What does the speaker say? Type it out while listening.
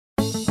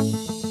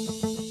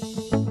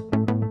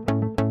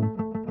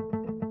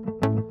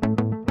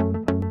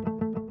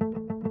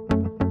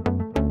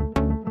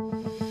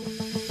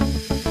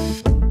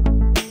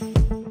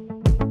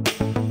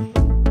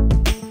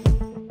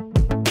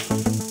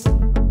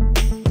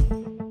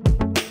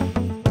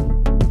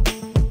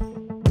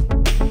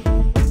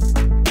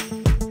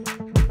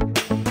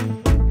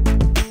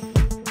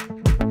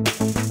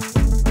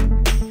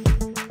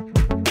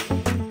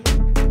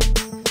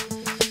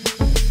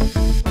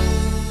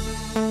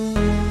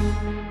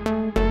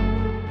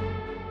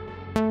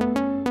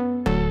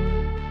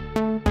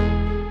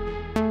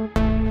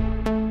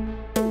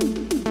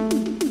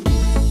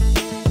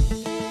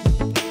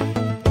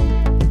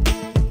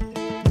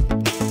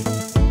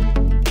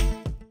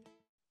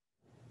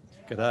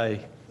Good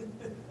day.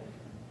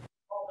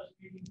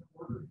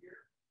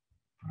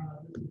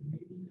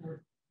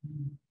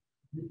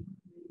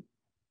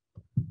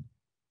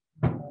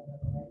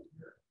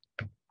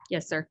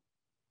 Yes, sir.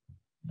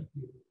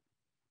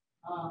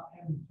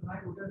 And tonight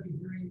we're going to be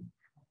hearing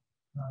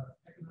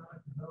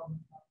economic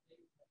development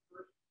update.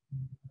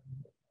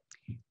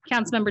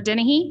 Councilmember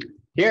Dennehy,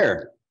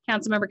 Here.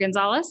 Councilmember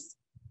Gonzalez,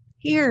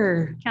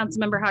 Here.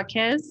 Councilmember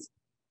Jaquez,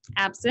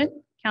 absent.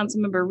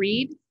 Councilmember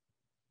Reed,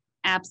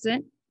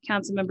 absent.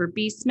 Councilmember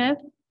B. Smith,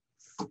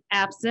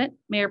 absent.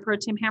 Mayor Pro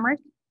Tem Hamrick,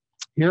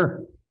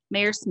 Here.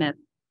 Mayor Smith,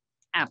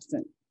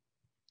 absent.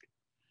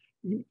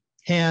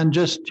 And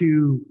just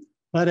to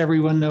let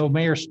everyone know,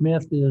 Mayor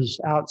Smith is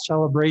out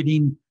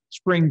celebrating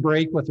spring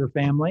break with her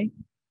family.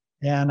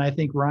 And I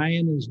think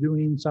Ryan is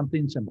doing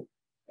something similar.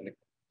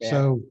 Yeah.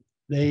 So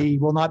they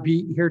will not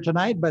be here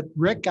tonight, but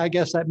Rick, I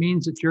guess that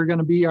means that you're going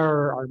to be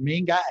our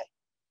main guy.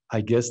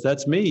 I guess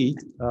that's me.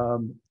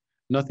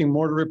 Nothing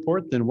more to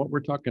report than what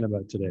we're talking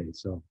about today.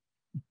 So,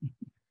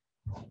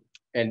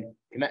 And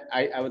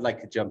I would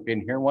like to jump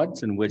in here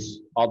once and wish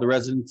all the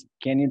residents of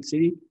Canyon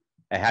City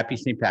a happy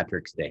St.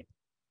 Patrick's Day.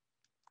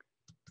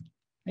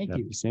 Thank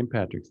you. happy St.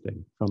 Patrick's Day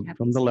from Happy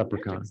the St.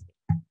 Leprechaun.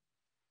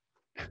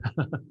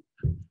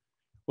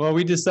 Well,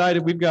 we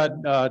decided we've got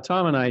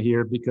Tom and I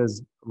here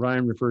because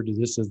Ryan referred to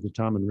this as the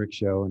Tom and Rick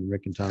show and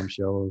Rick and Tom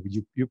show.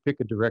 You pick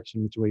a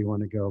direction which way you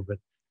want to go, but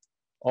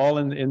all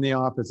in the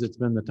office, it's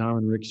been the Tom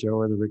and Rick show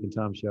or the Rick and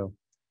Tom show.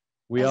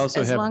 We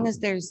also as have, long as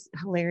there's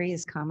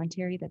hilarious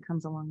commentary that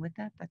comes along with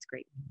that, that's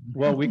great.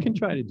 well, we can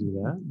try to do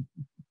that.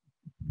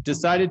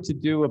 Decided to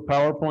do a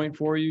PowerPoint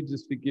for you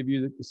just to give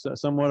you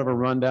somewhat of a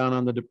rundown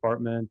on the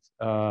department,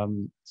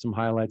 some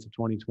highlights of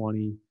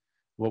 2020,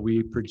 what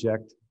we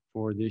project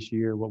for this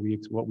year, what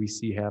we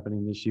see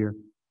happening this year.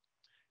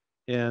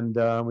 And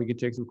we can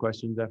take some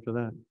questions after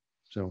that.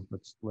 So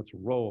let's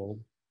roll.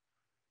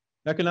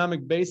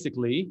 Economic,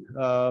 basically,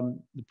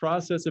 the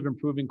process of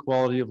improving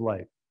quality of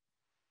life.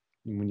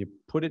 And when you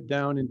put it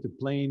down into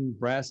plain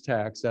brass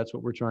tacks, that's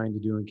what we're trying to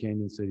do in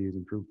Canyon City, is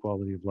improve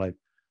quality of life.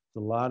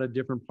 There's a lot of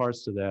different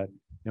parts to that.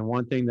 And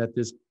one thing that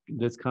this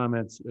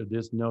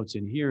notes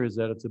in here is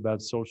that it's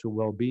about social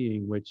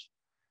well-being, which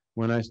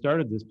when I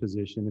started this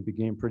position, it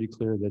became pretty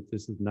clear that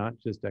this is not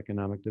just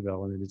economic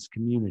development, it's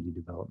community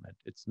development.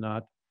 It's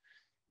not,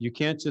 you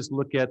can't just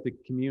look at the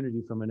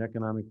community from an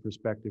economic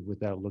perspective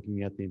without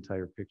looking at the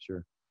entire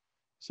picture.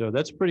 So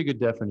that's a pretty good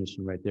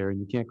definition right there,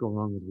 and you can't go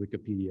wrong with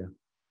Wikipedia.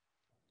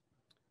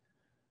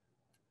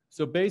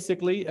 So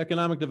basically,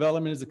 economic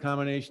development is a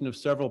combination of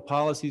several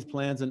policies,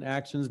 plans, and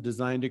actions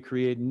designed to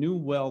create new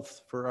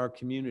wealth for our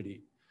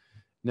community.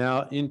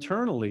 Now,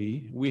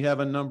 internally, we have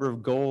a number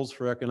of goals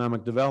for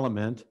economic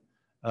development,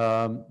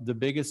 the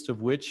biggest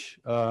of which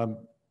are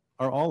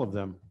all of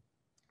them.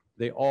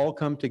 They all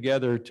come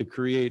together to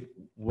create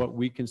what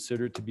we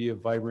consider to be a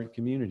vibrant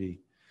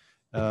community.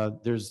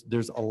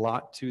 There's a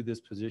lot to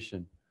this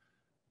position.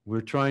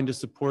 We're trying to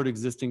support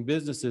existing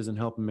businesses and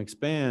help them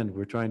expand.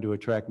 We're trying to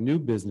attract new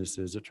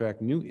businesses,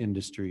 attract new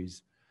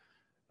industries,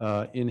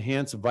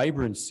 enhance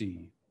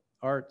vibrancy,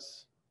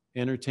 arts,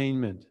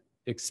 entertainment,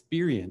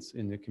 experience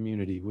in the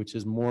community, which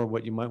is more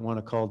what you might want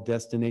to call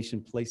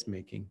destination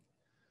placemaking.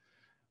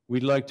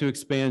 We'd like to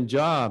expand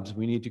jobs.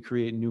 We need to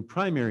create new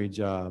primary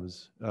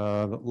jobs.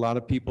 A lot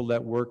of people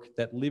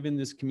that live in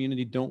this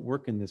community don't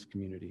work in this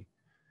community.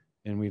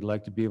 And we'd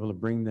like to be able to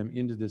bring them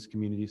into this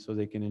community so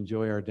they can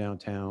enjoy our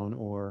downtown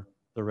or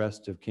the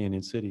rest of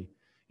Canyon City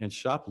and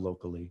shop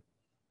locally.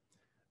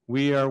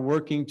 We are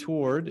working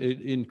toward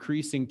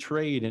increasing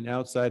trade and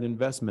outside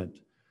investment.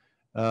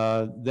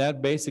 That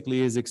basically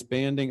is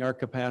expanding our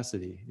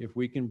capacity. If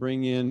we can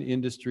bring in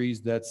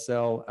industries that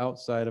sell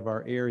outside of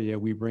our area,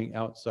 we bring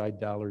outside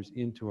dollars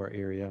into our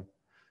area,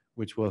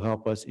 which will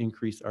help us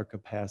increase our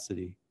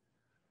capacity.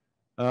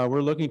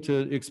 We're looking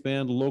to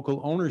expand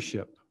local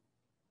ownership.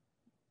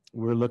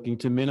 We're looking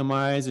to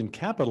minimize and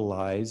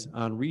capitalize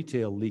on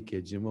retail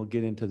leakage, and we'll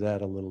get into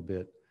that a little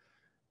bit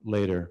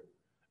later.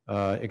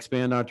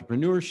 Expand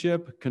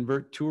entrepreneurship,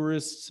 convert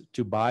tourists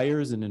to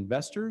buyers and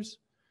investors,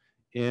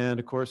 and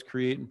of course,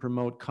 create and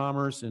promote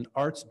commerce and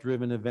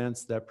arts-driven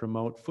events that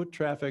promote foot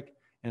traffic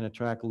and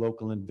attract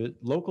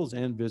locals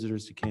and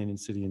visitors to Canyon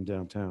City and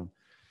downtown.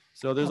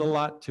 So there's a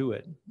lot to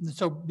it.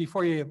 So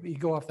before you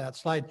go off that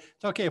slide,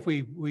 it's okay if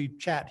we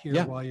chat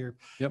here while you're,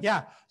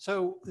 yeah.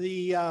 So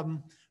the,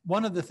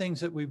 one of the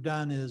things that we've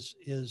done is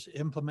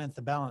implement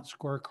the balanced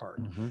scorecard.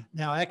 Mm-hmm.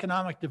 Now,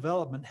 economic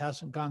development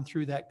hasn't gone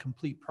through that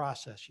complete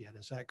process yet.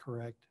 Is that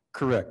correct?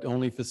 Correct.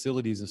 Only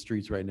facilities and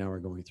streets right now are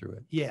going through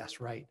it.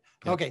 Yes, right.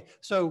 Yeah. Okay.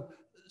 So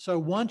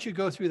once you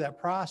go through that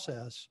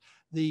process,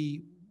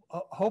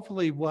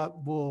 hopefully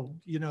what will,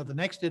 the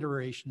next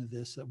iteration of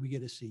this that we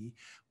get to see,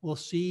 we'll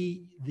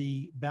see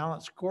the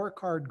balanced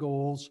scorecard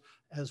goals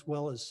as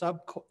well as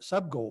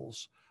sub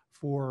goals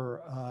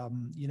for,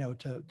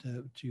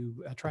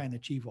 to try and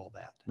achieve all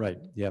that. Right,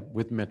 yeah,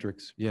 with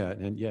metrics,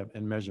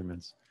 and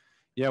measurements.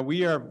 Yeah,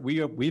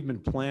 we've been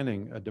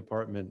planning a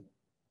department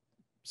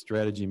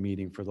strategy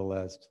meeting for the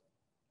last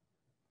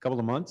couple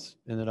of months,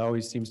 and it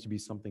always seems to be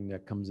something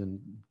that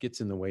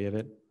gets in the way of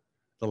it.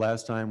 The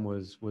last time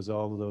was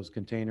all of those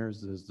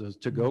containers, those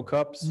to-go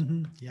cups.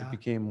 Mhm, It yeah.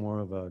 became more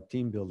of a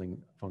team building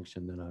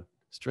function than a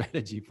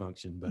strategy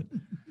function, but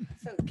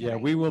So yeah,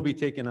 we will be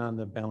taking on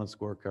the balanced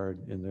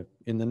scorecard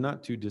in the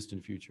not too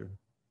distant future.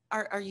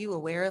 Are you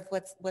aware of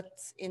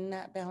what's in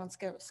that balance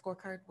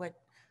scorecard, what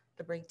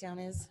the breakdown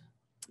is?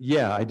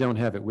 Yeah, I don't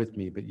have it with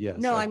me, but yes.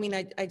 No, I mean,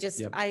 I just,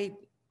 Yep.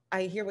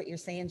 I hear what you're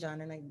saying,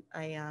 John, and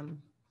I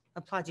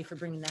applaud you for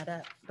bringing that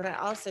up. But I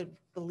also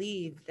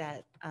believe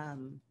that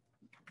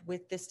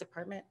with this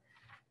department,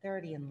 they're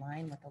already in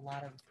line with a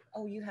lot of,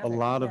 oh, you have A it,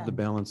 lot yeah. of the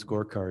balanced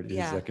scorecard is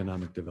Yeah.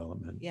 economic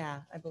development.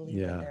 Yeah, I believe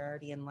Yeah. that they're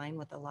already in line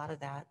with a lot of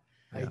that.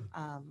 I-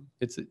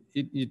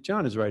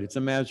 John is right. It's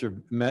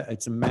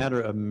a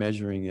matter of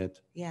measuring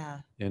it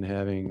Yeah, and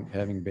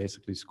having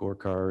basically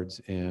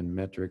scorecards and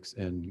metrics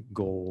and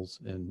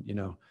goals and,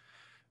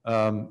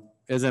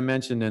 as I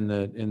mentioned in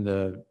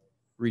the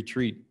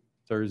retreat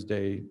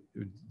Thursday,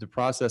 the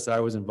process I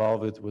was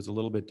involved with was a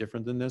little bit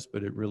different than this,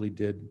 but it really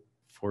did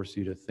force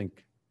you to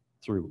think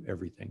through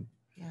everything.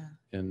 yeah.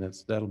 And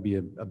that'll be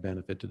a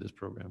benefit to this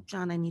program.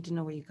 John, I need to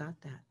know where you got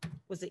that.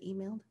 Was it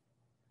emailed?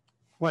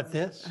 What,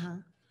 this? Uh-huh.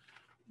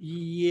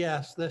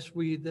 Yes, this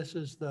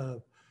is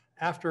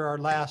after our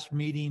last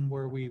meeting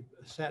where we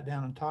sat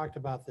down and talked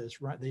about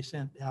this, right? They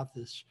sent out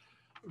this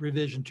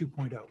revision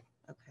 2.0.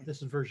 Okay.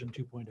 This is version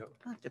 2.0.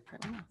 I'll have to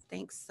print one out.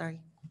 Thanks, sorry.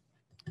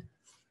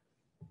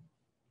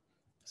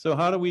 So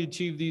how do we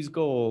achieve these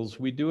goals?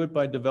 We do it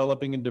by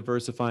developing and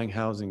diversifying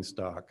housing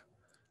stock.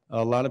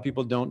 A lot of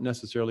people don't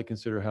necessarily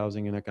consider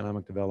housing an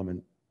economic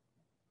development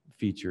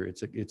feature.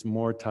 It's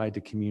more tied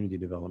to community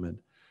development,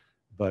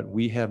 but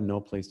we have no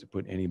place to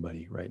put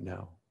anybody right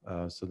now.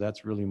 So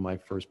that's really my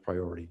first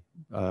priority.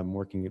 I'm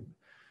working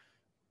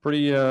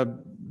pretty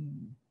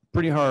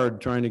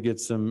hard trying to get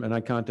some, and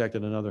I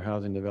contacted another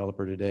housing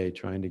developer today,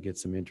 trying to get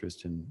some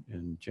interest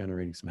in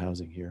generating some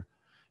housing here.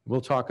 We'll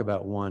talk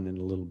about one in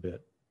a little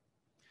bit.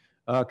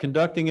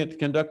 Conducting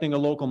a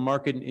local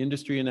market and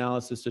industry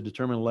analysis to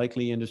determine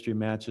likely industry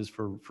matches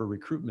for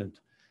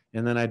recruitment,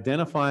 and then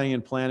identifying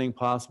and planning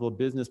possible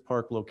business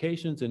park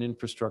locations and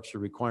infrastructure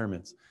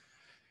requirements.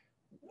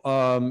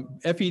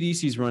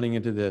 FEDC is running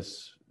into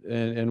this,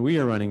 and we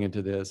are running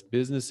into this.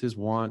 Businesses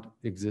want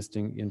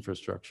existing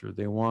infrastructure.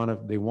 They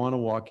want to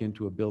walk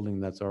into a building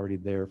that's already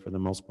there for the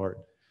most part,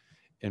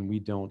 and we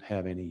don't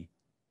have any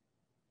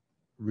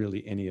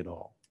at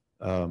all.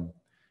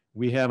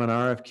 We have an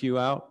RFQ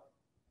out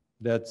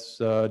that's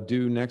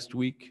due next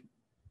week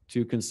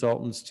to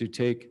consultants to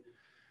take.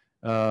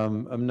 I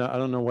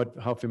don't know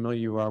how familiar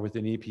you are with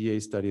an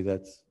EPA study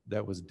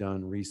that was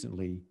done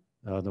recently,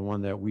 the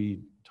one that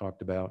we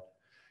talked about.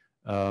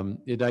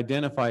 It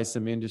identifies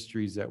some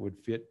industries that would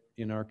fit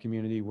in our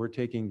community. We're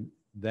taking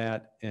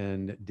that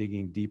and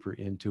digging deeper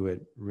into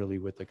it really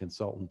with the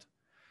consultant.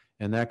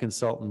 And that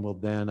consultant will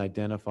then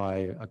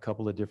identify a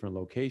couple of different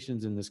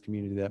locations in this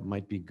community that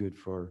might be good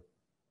for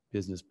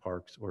business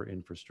parks or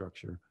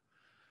infrastructure.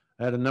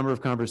 I had a number of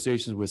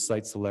conversations with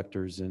site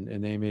selectors,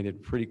 and they made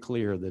it pretty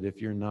clear that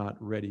if you're not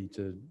ready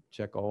to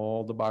check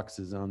all the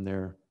boxes on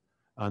their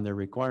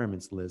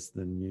requirements list,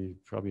 then you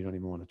probably don't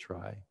even want to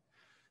try.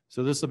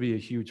 So this will be a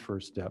huge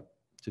first step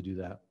to do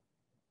that.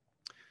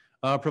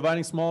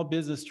 Providing small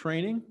business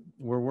training.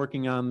 We're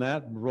working on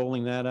that,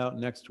 rolling that out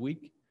next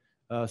week.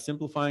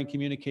 Simplifying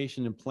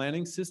communication and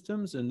planning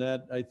systems, and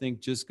that I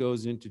think just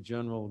goes into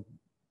general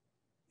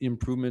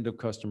improvement of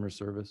customer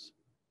service.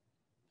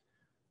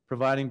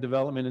 Providing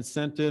development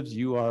incentives,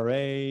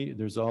 URA.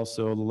 There's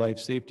also the life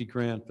safety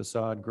grant,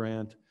 facade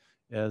grant,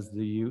 as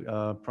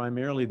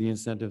primarily the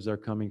incentives are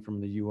coming from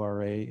the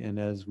URA, and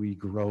as we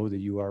grow the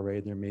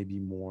URA, there may be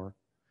more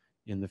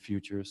in the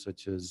future,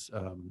 such as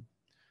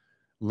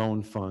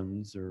loan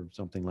funds or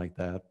something like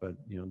that. But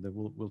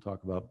we'll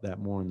talk about that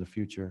more in the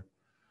future.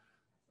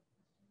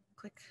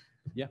 Quick.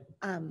 Yeah.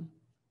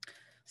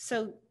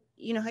 So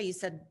you know how you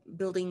said we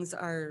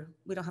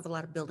don't have a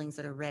lot of buildings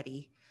that are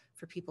ready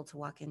for people to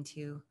walk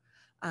into.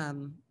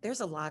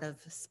 There's a lot of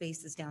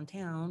spaces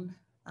downtown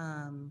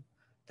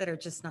that are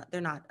just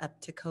they're not up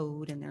to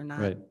code, and they're not.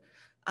 Right.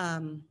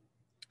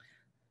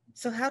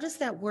 So how does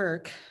that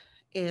work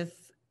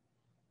if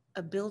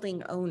a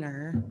building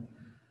owner,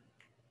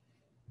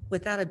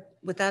 without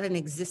an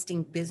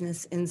existing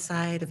business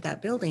inside of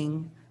that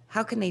building,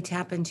 how can they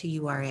tap into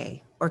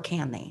URA, or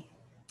can they?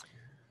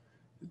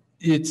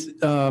 It's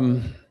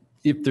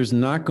if there's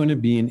not going to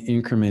be an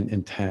increment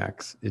in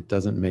tax, it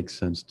doesn't make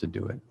sense to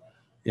do it.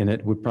 And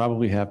it would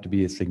probably have to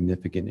be a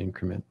significant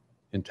increment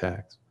in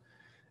tax.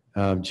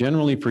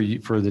 Generally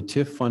for the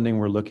TIF funding,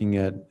 we're looking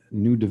at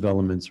new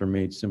developments are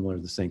made similar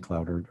to the St.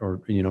 Cloud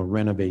or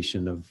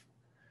renovation of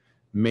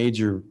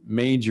major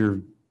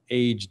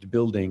aged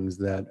buildings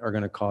that are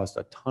going to cost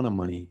a ton of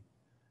money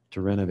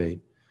to renovate.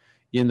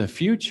 In the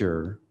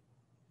future,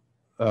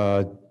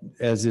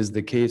 as is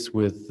the case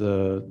with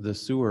the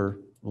sewer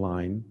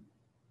line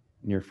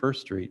near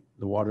First Street,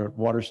 the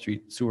Water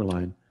Street sewer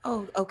line,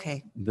 Oh,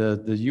 okay.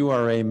 the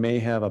URA may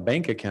have a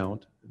bank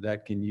account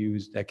that can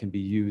be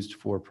used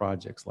for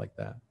projects like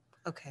that.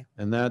 Okay.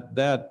 And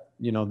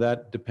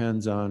that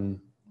depends on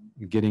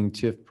getting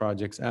TIF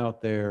projects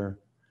out there,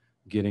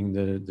 getting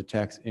the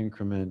tax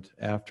increment.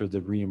 After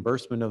the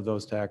reimbursement of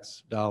those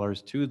tax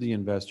dollars to the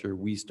investor,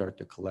 we start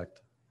to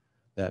collect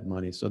that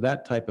money. So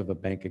that type of a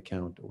bank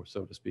account, or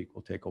so to speak,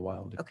 will take a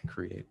while to Okay.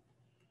 create.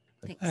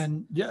 Thanks.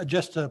 And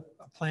just to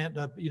plant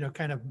up,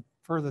 kind of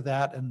further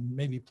that and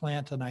maybe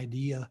plant an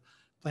idea,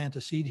 plant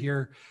a seed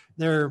here.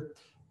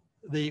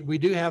 We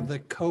do have the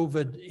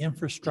COVID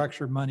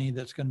infrastructure money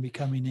that's going to be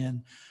coming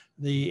in.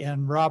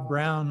 And Rob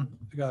Brown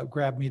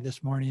grabbed me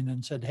this morning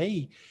and said,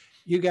 hey,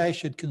 you guys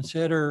should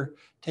consider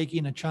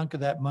taking a chunk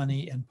of that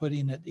money and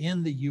putting it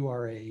in the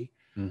URA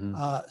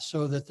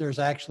so that there's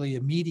actually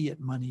immediate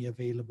money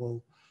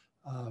available.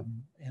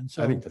 And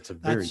so I think that's a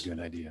very good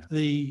idea.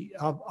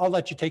 I'll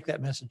let you take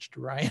that message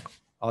to Ryan.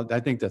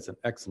 I think that's an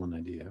excellent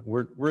idea.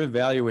 We're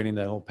evaluating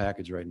that whole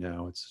package right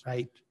now. It's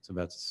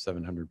about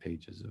 700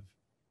 pages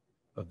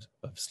of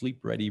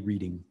sleep-ready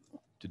reading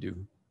to do.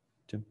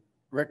 Tim?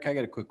 Rick, I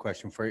got a quick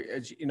question for you.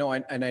 As you know,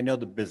 and I know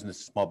the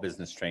small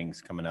business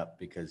training's coming up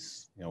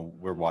because,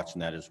 we're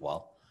watching that as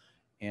well.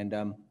 And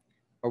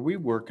are we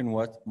working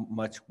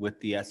much with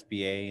the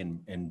SBA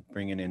and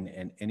bringing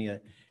in any,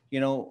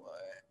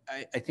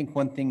 I think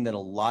one thing that a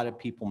lot of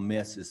people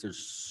miss is there's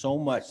so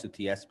much that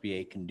the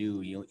SBA can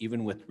do,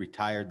 even with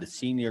the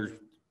senior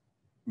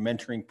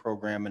mentoring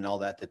program and all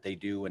that they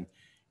do. And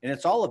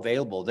it's all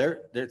available.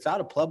 It's out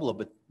of Pueblo,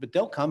 but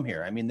they'll come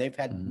here. I mean, they've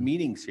had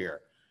meetings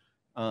here.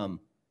 And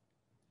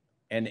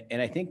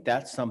I think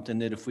that's something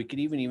that if we could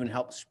even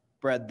help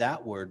spread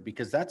that word,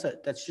 because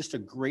that's just a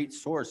great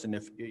source. And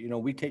if,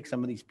 we take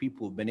some of these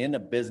people who've been in a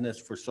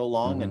business for so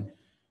long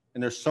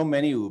and there's so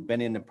many who've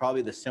been in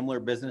probably the similar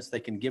business, they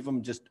can give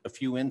them just a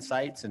few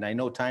insights. And I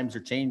know times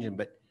are changing,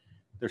 but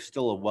there's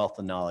still a wealth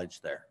of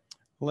knowledge there.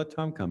 We'll let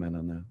Tom comment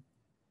on that.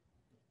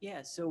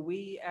 Yeah, so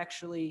we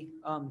actually,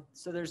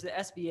 so there's the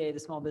SBA, the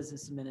Small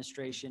Business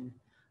Administration,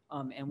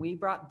 and we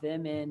brought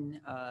them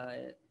in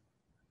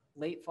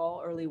late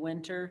fall, early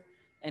winter,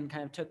 and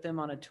kind of took them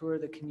on a tour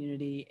of the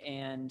community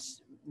and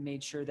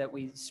made sure that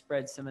we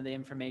spread some of the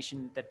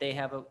information that they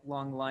have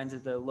along the lines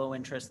of the low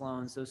interest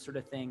loans, those sort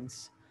of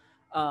things.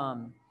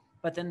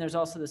 But then there's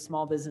also the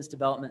Small Business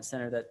Development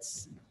Center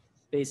that's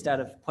based out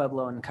of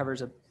Pueblo and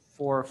covers a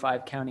 4 or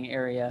 5 county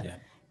area. Yeah.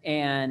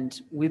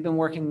 And we've been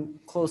working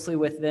closely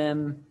with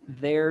them.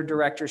 Their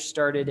director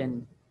started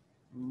in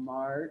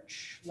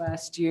March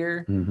last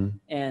year,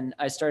 and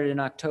I started in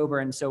October.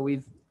 And so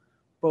we've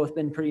both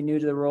been pretty new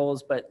to the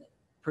roles, but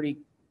pretty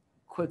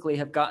quickly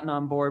have gotten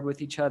on board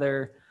with each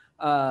other.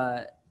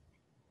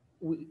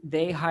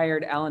 They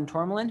hired Alan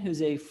Tormelin,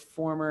 who's a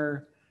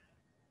former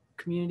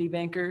community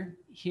banker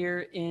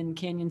here in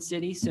Canyon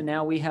City. So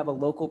now we have a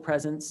local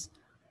presence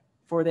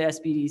for the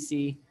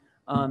SBDC.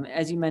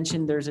 As you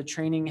mentioned, there's a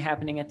training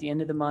happening at the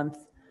end of the month,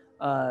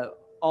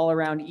 all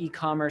around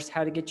e-commerce,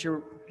 how to get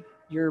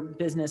your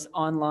business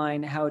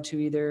online,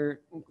 the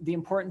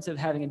importance of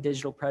having a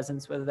digital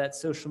presence, whether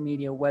that's social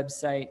media,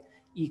 website,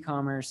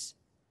 e-commerce.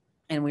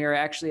 And we are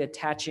actually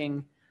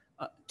attaching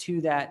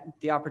to that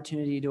the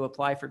opportunity to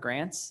apply for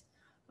grants.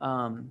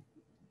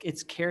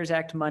 It's CARES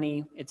Act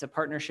money. It's a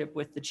partnership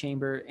with the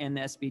Chamber and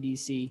the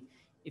SBDC.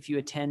 If you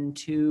attend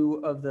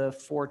 2 of the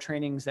 4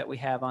 trainings that we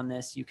have on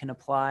this, you can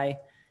apply.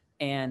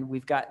 And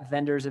we've got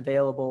vendors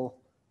available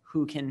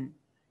who can,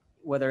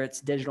 whether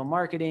it's digital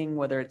marketing,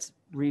 whether it's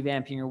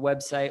revamping your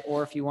website,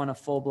 or if you want a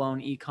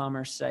full-blown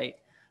e-commerce site,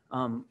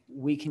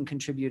 we can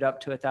contribute up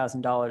to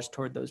 $1,000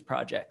 toward those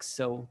projects.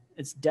 So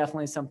it's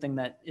definitely something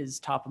that is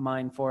top of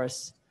mind for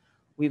us.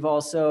 We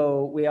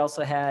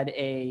also had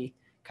a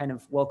kind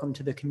of welcome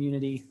to the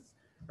community,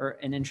 or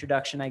an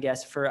introduction, I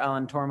guess, for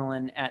Alan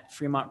Tormelin at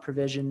Fremont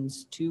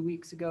Provisions 3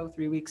 weeks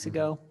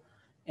ago,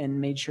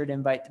 and made sure to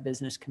invite the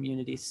business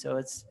community.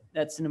 So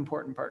that's an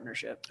important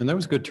partnership. And that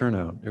was good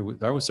turnout.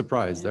 I was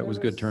surprised. That was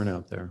good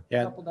turnout there.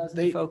 Yeah, a couple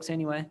dozen folks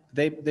anyway.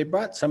 They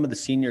brought some of the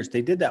seniors.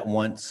 They did that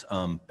once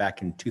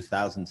back in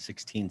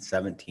 2016,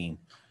 17.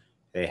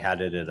 They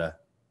had it at a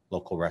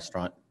local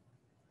restaurant.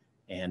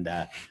 And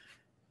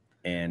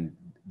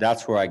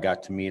that's where I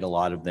got to meet a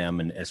lot of them,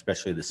 and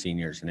especially the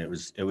seniors. And it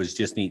was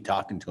just neat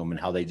talking to them and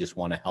how they just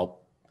want to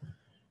help.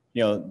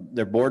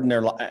 They're bored in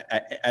their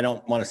I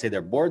don't want to say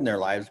they're bored in their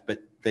lives, but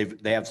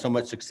they have so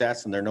much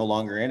success and they're no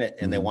longer in it,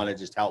 and they want to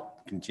just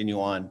help continue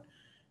on.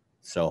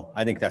 So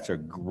I think that's a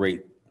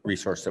great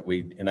resource that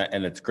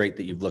and it's great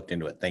that you've looked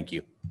into it. Thank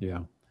you.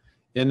 Yeah.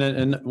 And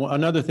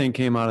another thing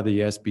came out of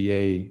the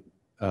SBA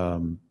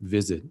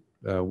visit.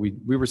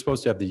 We were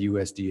supposed to have the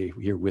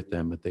USDA here with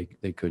them, but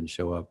they couldn't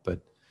show up. But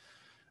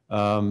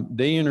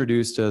they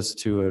introduced us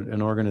to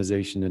an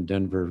organization in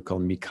Denver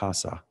called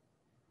Mikasa,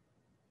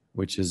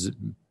 which is,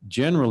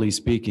 generally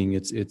speaking,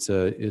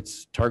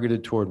 it's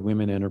targeted toward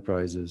women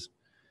enterprises.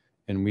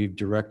 And we've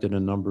directed a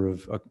number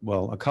of,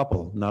 well, a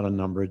couple, not a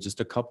number, just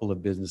a couple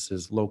of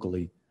businesses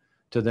locally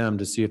to them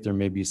to see if there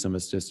may be some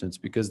assistance,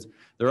 because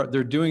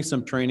they're doing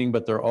some training,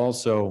 but they're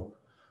also,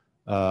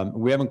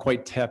 we haven't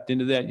quite tapped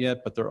into that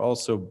yet, but they're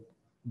also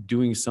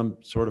doing some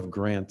sort of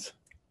grant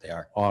They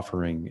are.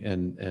 offering.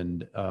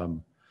 And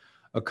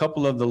a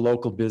couple of the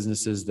local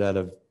businesses that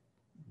have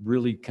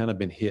really kind of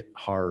been hit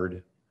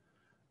hard,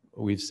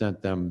 we've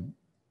sent them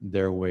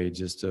their way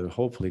just to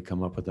hopefully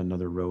come up with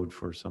another road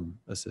for some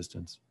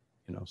assistance,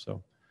 you know,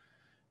 so.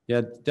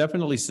 Yeah,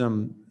 definitely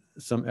some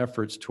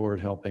efforts toward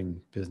helping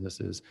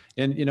businesses.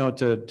 And, you know,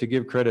 to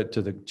give credit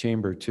to the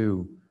chamber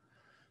too,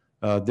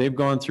 they've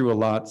gone through a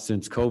lot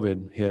since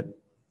COVID hit.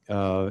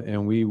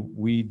 And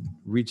we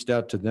reached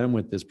out to them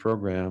with this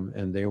program,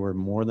 and they were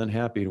more than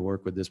happy to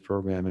work with this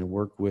program and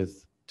work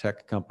with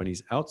tech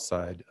companies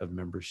outside of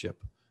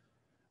membership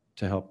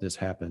to help this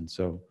happen.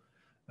 So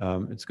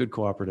it's good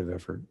cooperative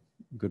effort,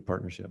 good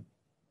partnership.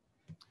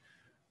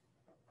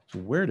 So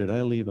where did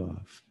I leave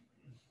off?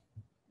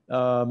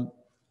 You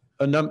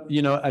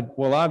know,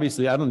 well,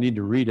 obviously I don't need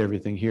to read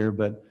everything here,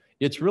 but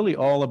it's really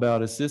all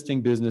about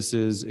assisting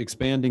businesses,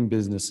 expanding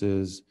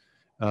businesses,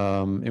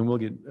 and we'll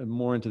get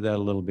more into that a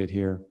little bit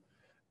here.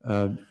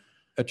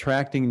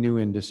 Attracting new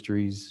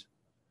industries.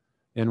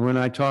 And when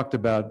I talked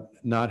about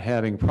not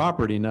having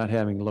property, not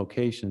having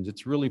locations,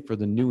 it's really for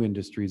the new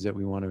industries that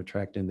we want to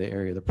attract in the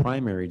area. The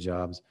primary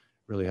jobs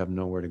really have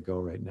nowhere to go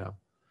right now.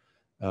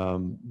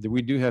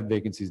 We do have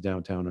vacancies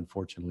downtown,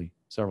 unfortunately,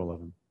 several of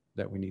them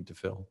that we need to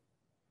fill.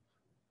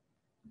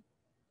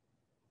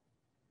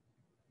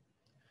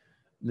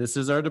 This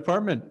is our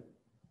department.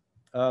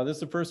 This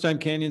is the first time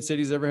Canyon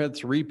City's ever had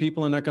 3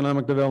 people in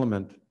economic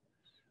development.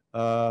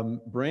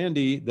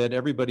 Brandy, that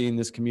everybody in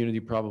this community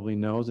probably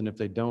knows, and if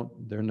they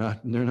don't, they're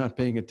not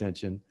paying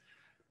attention.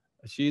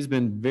 She's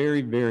been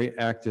very, very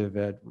active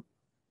at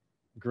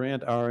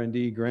grant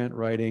R&D, grant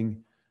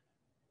writing,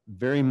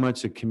 very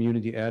much a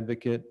community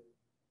advocate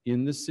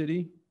in the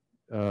city,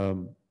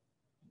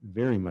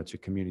 very much a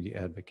community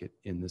advocate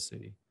in the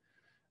city,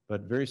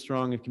 but very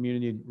strong in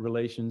community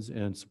relations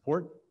and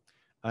support.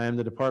 I am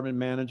the department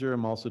manager.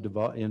 I'm also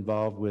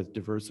involved with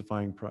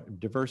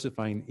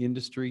diversifying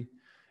industry,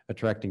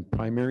 attracting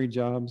primary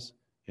jobs,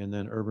 and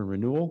then urban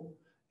renewal.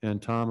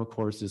 And Tom, of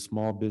course, is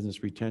small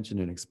business retention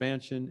and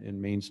expansion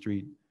and Main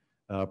Street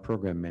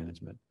program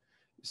management.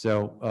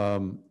 So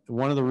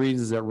one of the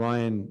reasons that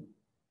Ryan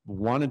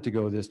wanted to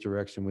go this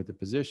direction with the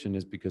position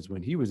is because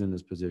when he was in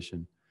this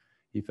position,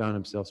 he found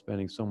himself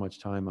spending so much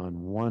time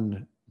on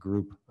one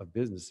group of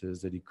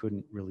businesses that he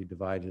couldn't really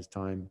divide his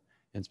time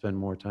and spend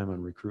more time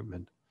on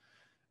recruitment.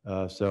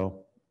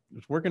 So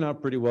it's working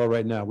out pretty well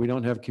right now. We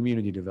don't have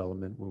community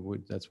development.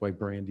 That's why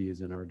Brandy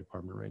is in our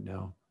department right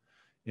now.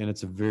 And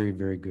it's a very,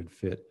 very good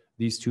fit.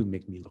 These two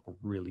make me look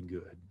really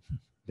good.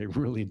 They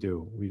really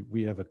do.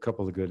 We have a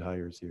couple of good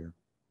hires here.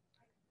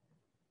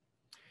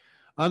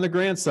 On the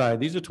grant side,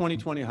 these are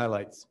 2020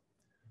 highlights.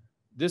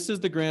 This is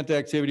the grant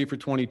activity for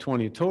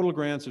 2020. Total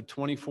grants of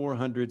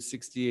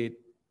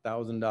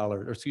 $2,468,000,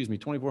 or excuse me,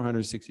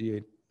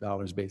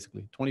 $2,468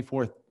 basically.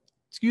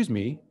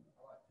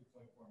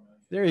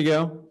 There you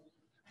go.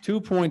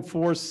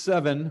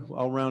 2.47,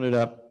 I'll round it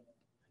up,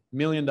 $1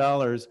 million.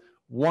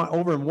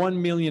 Over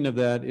 1 million of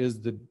that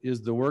is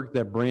the work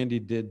that Brandy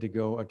did to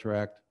go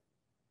attract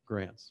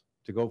grants,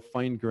 to go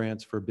find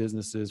grants for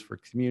businesses, for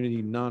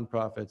community,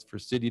 nonprofits, for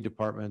city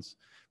departments,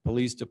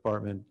 police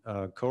department,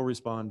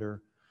 co-responder,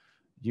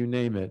 you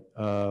name it.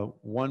 The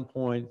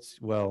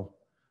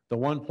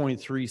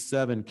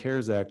 1.37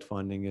 CARES Act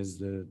funding is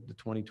the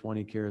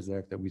 2020 CARES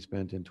Act that we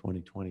spent in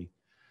 2020.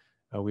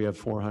 We have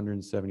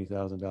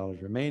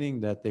 $470,000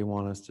 remaining that they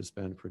want us to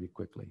spend pretty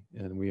quickly,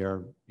 and we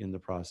are in the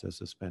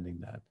process of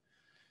spending that.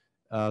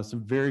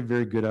 Some very,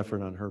 very good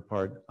effort on her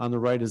part. On the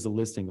right is a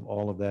listing of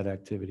all of that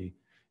activity,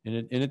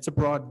 and it's a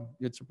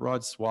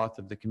broad swath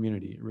of the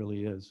community. It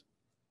really is.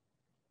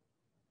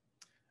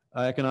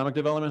 Economic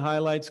development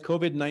highlights.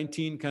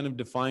 COVID-19 kind of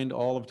defined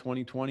all of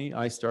 2020.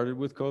 I started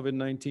with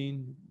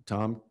COVID-19.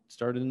 Tom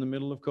started in the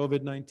middle of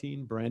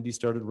COVID-19. Brandy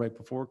started right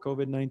before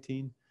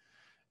COVID-19.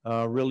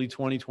 Really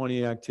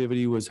 2020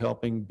 activity was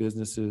helping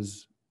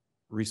businesses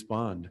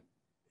respond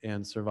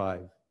and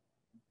survive.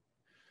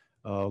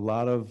 A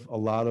lot of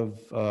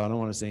I don't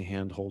want to say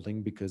hand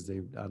holding because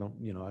I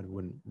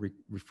wouldn't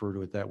refer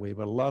to it that way,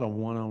 but a lot of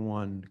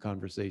one-on-one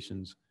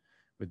conversations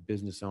with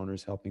business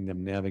owners, helping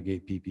them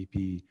navigate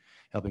PPP,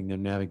 helping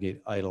them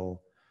navigate EIDL,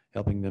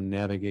 helping them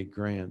navigate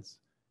grants,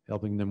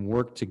 helping them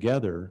work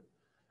together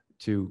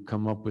to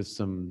come up with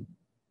some,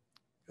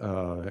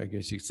 I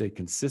guess you could say,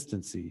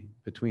 consistency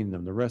between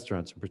them, the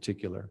restaurants in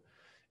particular,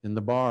 and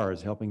the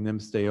bars, helping them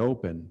stay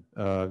open.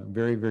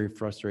 Very, very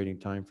frustrating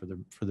time for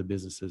the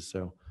businesses.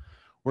 So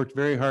worked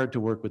very hard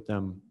to work with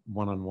them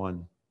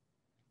one-on-one.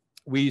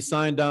 We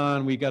signed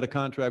on, we got a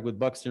contract with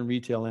Buxton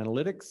Retail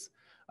Analytics.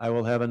 I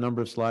will have a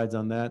number of slides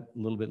on that a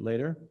little bit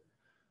later.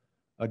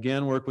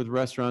 Again, work with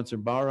restaurants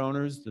and bar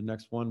owners, the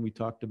next one we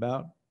talked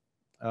about.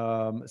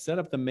 set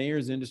up the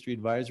Mayor's Industry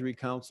Advisory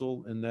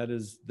Council, and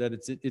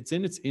it's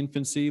in its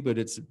infancy, but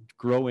it's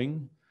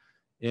growing.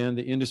 And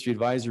the industry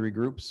advisory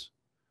groups.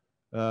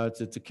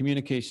 It's a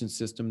communication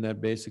system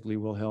that basically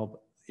will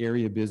help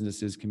area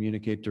businesses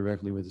communicate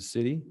directly with the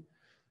city.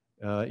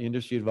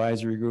 Industry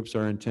advisory groups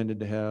are intended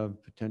to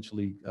have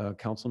potentially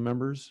council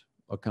members,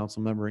 a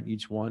council member in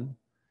each one.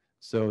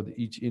 So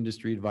each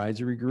industry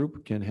advisory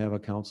group can have a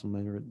council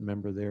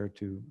member there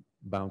to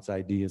bounce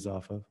ideas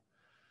off of.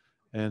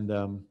 And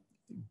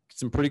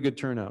some pretty good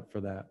turnout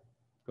for that.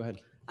 Go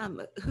ahead.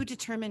 Who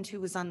determined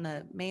who was on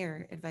the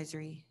mayor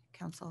advisory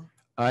council?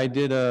 I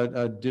did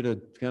a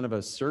kind of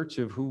a search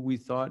of who we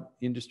thought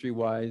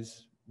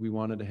industry-wise we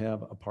wanted to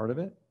have a part of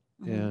it,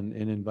 and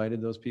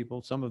invited those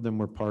people. Some of them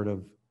were part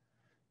of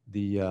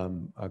the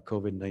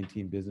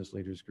COVID-19 business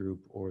leaders group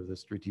or the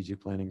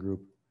strategic planning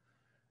group,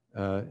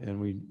 and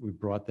we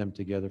brought them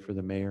together for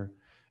the mayor.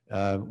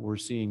 We're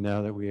seeing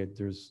now that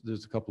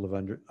there's a couple of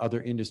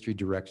other industry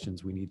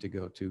directions we need to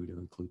go to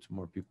include some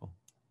more people.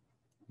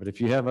 But if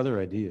you have other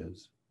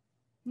ideas.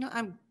 No,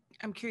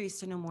 I'm curious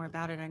to know more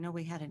about it. I know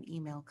we had an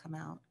email come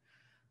out.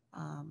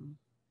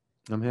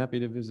 I'm happy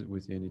to visit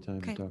with you anytime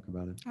Okay. to talk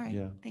about it. All right,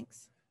 Yeah.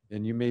 thanks.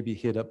 And you may be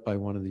hit up by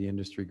one of the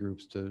industry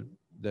groups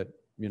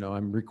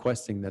I'm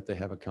requesting that they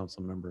have a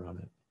council member on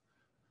it.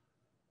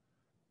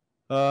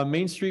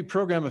 Main Street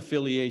program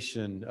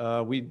affiliation.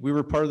 We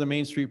were part of the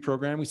Main Street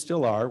program. We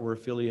still are. We're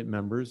affiliate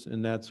members.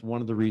 And that's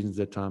one of the reasons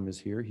that Tom is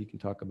here. He can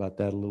talk about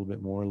that a little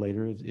bit more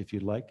later if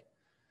you'd like.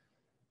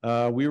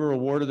 We were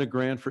awarded a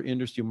grant for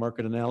industry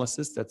market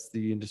analysis. That's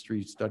the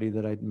industry study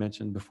that I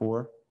mentioned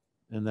before.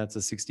 And that's a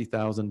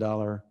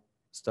 $60,000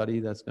 study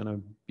that's going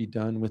to be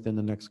done within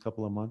the next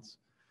couple of months.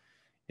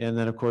 And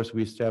then, of course,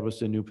 we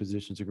established a new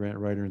position as a grant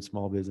writer and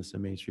small business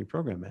and Main Street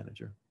program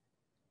manager.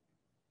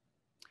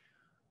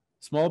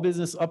 Small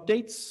business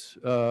updates.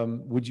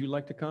 Would you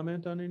like to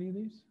comment on any of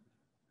these?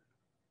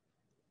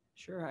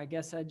 Sure, I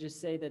guess I'd just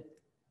say that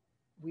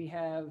we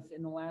have,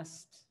 in the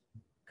last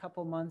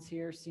couple months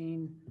here,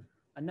 seen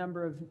a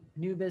number of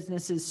new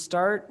businesses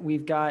start.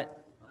 We've got,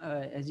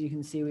 as you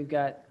can see, we've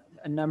got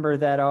a number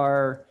that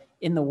are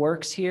in the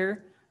works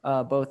here,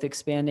 both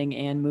expanding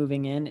and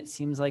moving in. It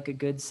seems like a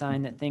good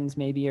sign that things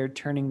maybe are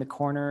turning the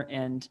corner.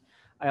 And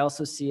I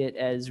also see it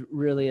as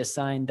really a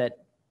sign that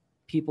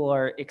people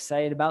are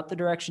excited about the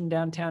direction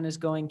downtown is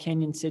going,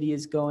 Canyon City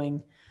is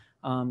going.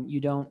 You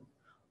don't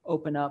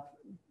open up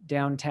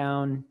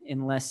downtown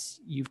unless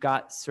you've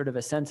got sort of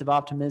a sense of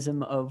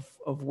optimism of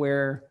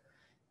where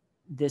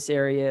this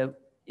area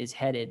is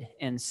headed.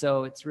 And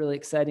so it's really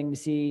exciting to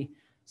see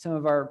some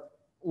of our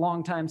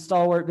longtime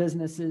stalwart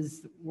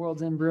businesses,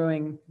 World's End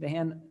Brewing,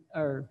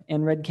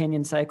 and Red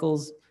Canyon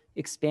Cycles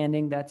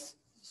expanding. That's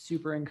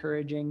super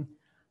encouraging.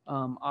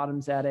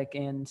 Autumn's Attic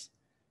and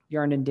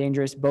Yarn and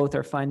Dangerous both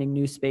are finding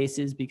new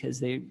spaces because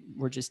they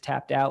were just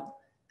tapped out.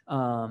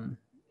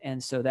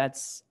 And so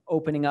that's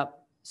opening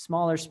up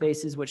smaller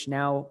spaces, which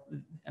now,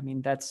 I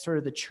mean, that's sort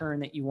of the churn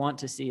that you want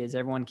to see as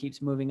everyone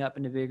keeps moving up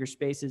into bigger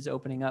spaces,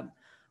 opening up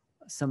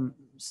some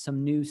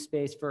new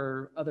space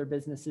for other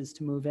businesses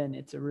to move in.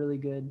 It's a really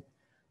good,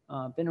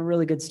 been a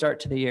really good start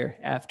to the year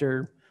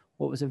after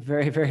what was a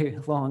very, very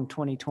long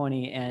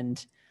 2020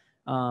 and,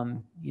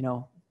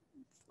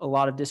 a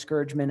lot of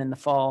discouragement in the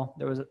fall.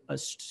 There was a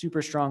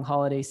super strong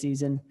holiday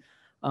season.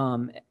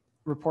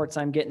 Reports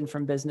I'm getting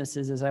from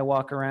businesses as I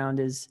walk around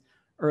is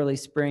early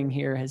spring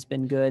here has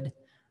been good.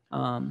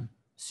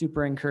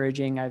 Super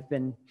encouraging. I've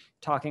been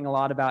talking a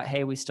lot about,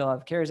 hey, we still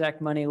have CARES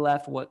Act money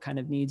left. What kind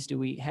of needs do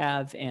we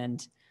have?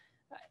 And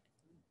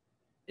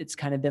it's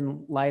kind of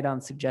been light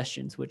on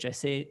suggestions, which I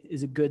say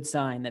is a good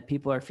sign that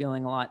people are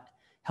feeling a lot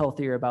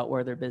healthier about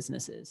where their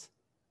business is.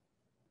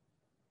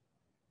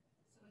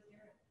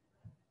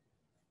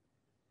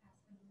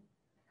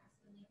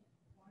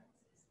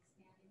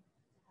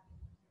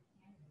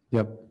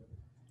 Yep.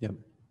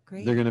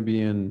 Great. They're going to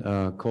be in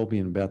Colby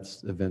and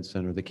Beth's Event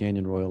Center, the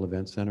Canyon Royal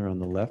Event Center on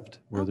the left,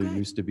 where there Okay.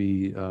 used to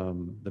be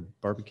the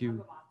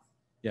barbecue.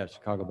 Yeah,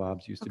 Chicago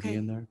Bob's used to be Okay.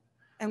 in there.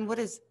 And what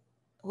is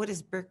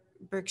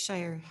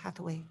Berkshire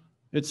Hathaway?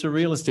 It's a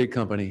real estate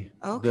company.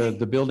 Okay.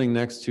 The building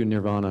next to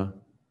Nirvana,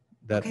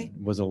 that Okay.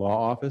 was a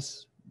law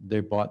office.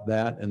 They bought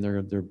that, and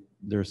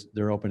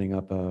they're opening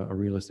up a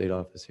real estate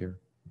office here.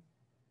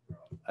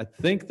 I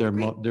think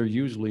they're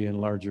usually in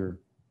larger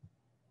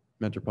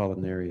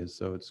metropolitan areas,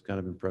 so it's kind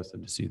of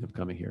impressive to see them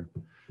coming here.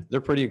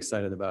 They're pretty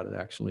excited about it,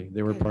 actually.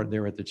 They were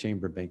at the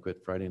Chamber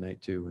banquet Friday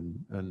night too,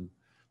 and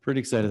pretty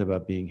excited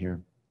about being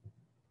here.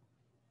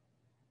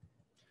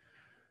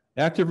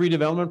 Active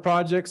redevelopment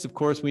projects, of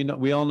course,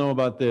 we all know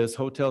about this.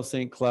 Hotel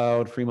St.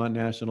 Cloud, Fremont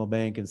National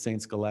Bank, and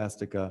St.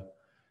 Scholastica.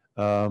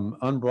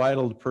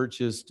 Unbridled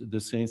purchased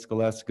the St.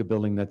 Scholastica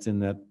building that's in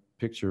that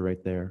picture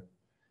right there.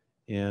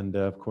 And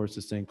of course,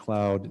 the St.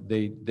 Cloud,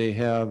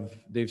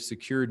 they've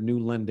secured new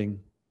lending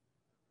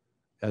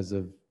as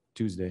of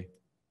Tuesday.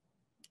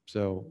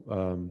 So,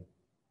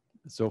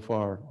 so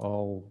far,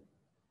 all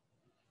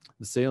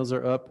The sails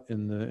are up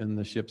and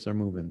the ships are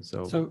moving.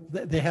 So So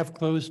they have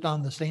closed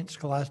on the St.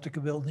 Scholastica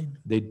building?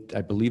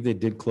 I believe they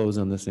did close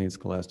on the St.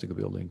 Scholastica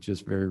building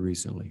just very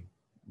recently.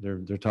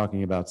 They're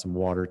talking about some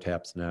water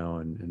taps now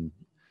and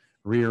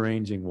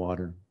rearranging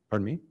water.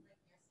 Pardon me?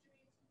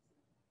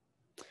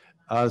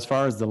 As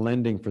far as the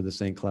lending for the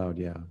St. Cloud,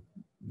 yeah,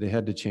 they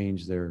had to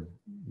change their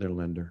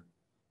lender.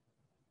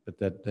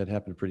 But that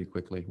happened pretty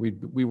quickly.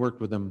 We worked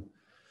with them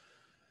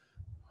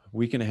a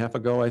week and a half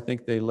ago. I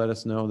think they let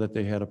us know that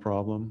they had a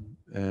problem,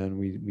 and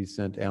we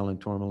sent Alan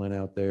Tormelin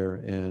out there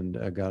and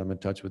got him in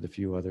touch with a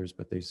few others,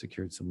 but they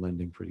secured some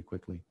lending pretty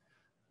quickly.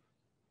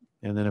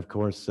 And then, of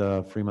course,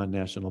 Fremont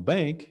National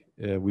Bank,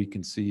 we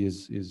can see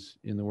is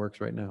in the works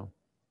right now.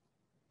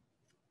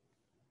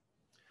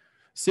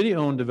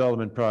 City-owned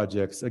development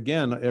projects,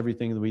 again,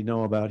 everything that we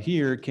know about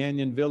here,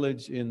 Canyon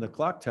Village in the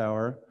clock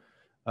tower,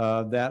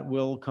 that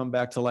will come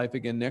back to life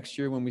again next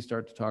year when we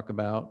start to talk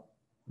about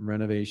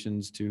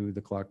renovations to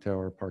the clock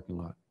tower parking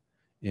lot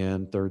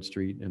and 3rd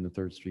Street and the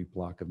 3rd Street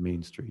block of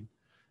Main Street.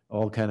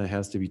 All kind of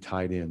has to be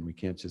tied in. We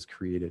can't just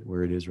create it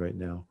where it is right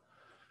now.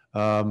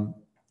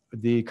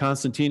 The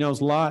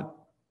Constantino's lot,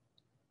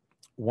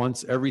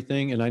 once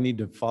everything, and I need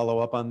to follow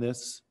up on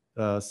this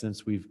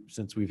since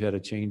we've had a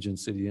change in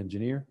city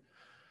engineer.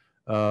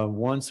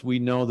 Once we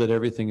know that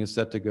everything is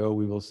set to go,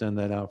 we will send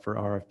that out for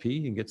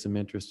RFP and get some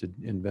interested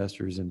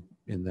investors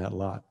in that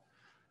lot.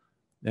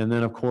 And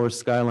then, of course,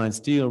 Skyline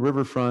Steel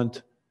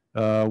Riverfront,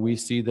 we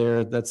see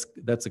there,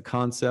 that's a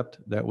concept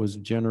that was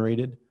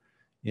generated.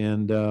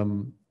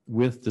 And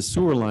with the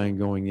sewer line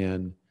going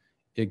in,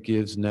 it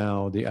gives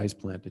now the ice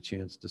plant a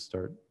chance to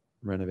start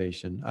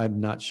renovation. I'm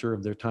not sure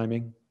of their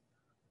timing.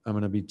 I'm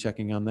going to be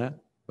checking on that,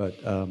 but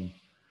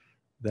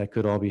that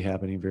could all be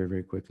happening very,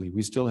 very quickly.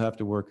 We still have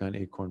to work on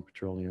Acorn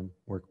Petroleum,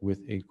 work with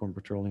Acorn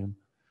Petroleum.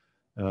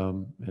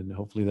 And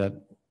hopefully that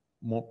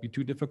won't be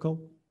too difficult,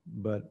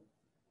 but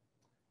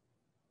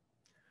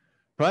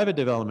private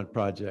development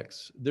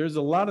projects. There's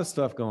a lot of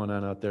stuff going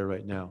on out there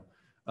right now.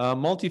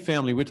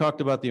 Multifamily, we talked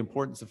about the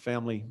importance of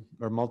family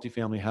or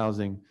multifamily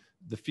housing.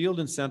 The Field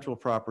and Central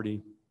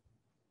property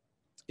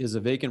is a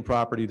vacant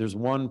property. There's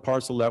one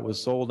parcel that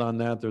was sold on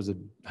that. There's a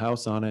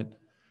house on it.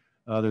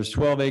 There's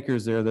 12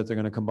 acres there that they're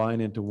going to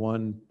combine into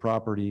one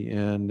property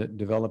and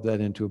develop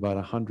that into about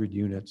 100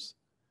 units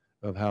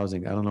of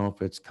housing. I don't know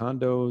if it's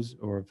condos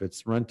or if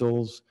it's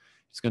rentals.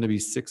 It's going to be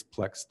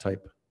sixplex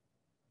type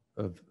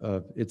of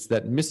it's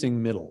that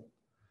missing middle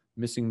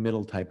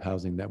type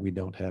housing that we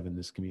don't have in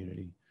this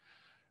community.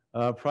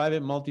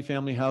 Private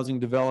multifamily housing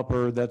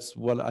developer, that's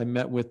what I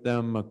met with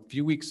them a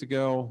few weeks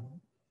ago.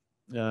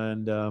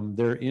 And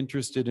they're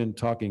interested in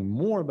talking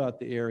more about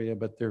the area,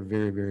 but they're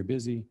very, very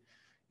busy.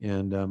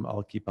 And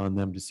I'll keep on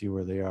them to see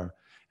where they are.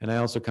 And I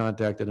also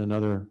contacted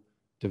another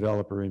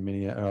developer in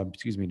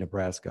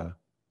Nebraska.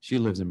 She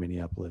lives in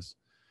Minneapolis.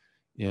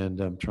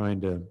 And I'm trying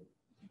to,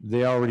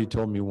 they already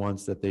told me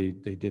once that they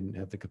didn't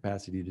have the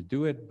capacity to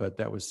do it, but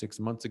that was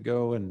 6 months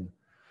ago. And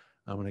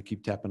I'm going to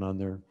keep tapping on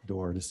their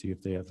door to see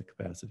if they have the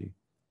capacity.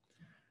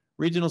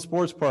 Regional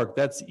Sports Park,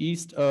 that's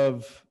east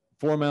of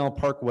 4 Mile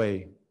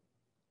Parkway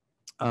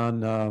on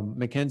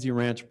Mackenzie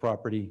Ranch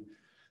property.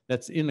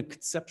 That's in a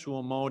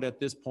conceptual mode at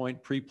this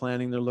point,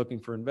 pre-planning. They're looking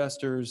for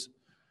investors.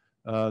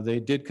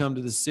 They did come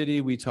to the city.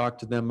 We talked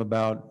to them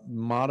about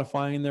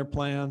modifying their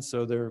plans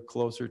so they're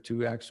closer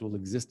to actual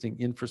existing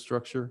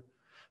infrastructure.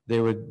 They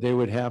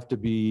would have to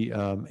be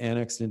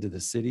annexed into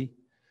the city,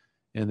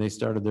 and they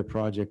started their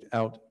project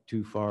out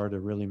too far to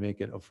really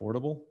make it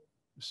affordable.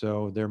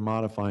 So they're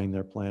modifying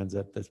their plans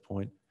at this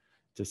point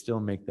to still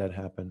make that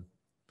happen.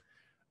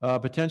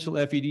 Potential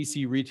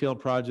FEDC retail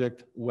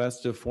project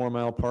west of 4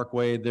 Mile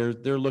Parkway.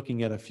 They're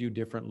looking at a few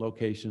different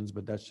locations,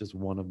 but that's just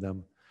one of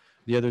them.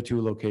 The other 2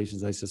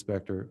 locations I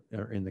suspect are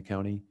in the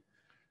county.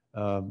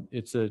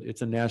 It's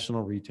a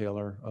national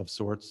retailer of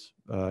sorts.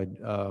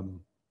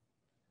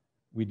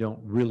 We don't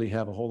really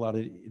have a whole lot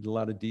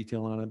of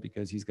detail on it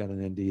because he's got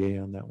an NDA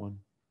on that one.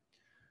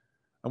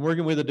 I'm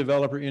working with a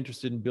developer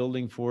interested in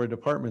building for a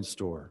department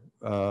store.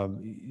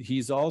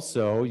 He's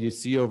also, you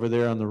see over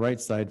there on the right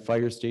side,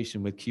 fire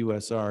station with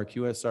QSR.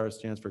 QSR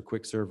stands for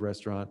Quick Serve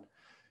Restaurant.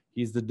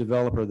 He's the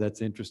developer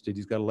that's interested.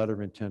 He's got a letter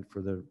of intent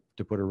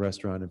to put a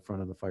restaurant in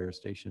front of the fire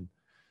station.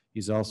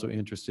 He's also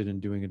interested in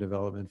doing a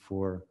development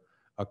for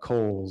a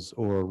Kohl's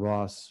or a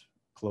Ross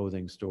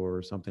clothing store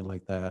or something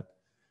like that.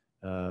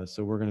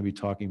 So we're going to be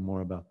talking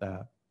more about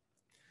that.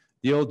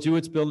 The old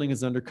Jewett building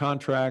is under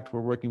contract.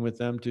 We're working with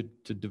them to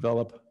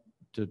develop,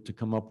 to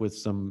come up with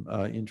some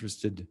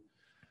interested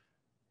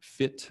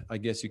fit, I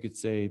guess you could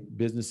say,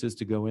 businesses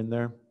to go in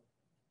there.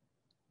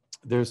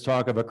 There's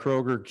talk of a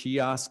Kroger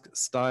kiosk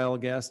style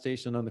gas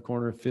station on the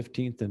corner of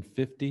 15th and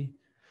 50,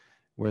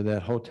 where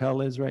that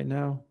hotel is right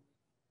now.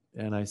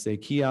 And I say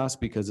kiosk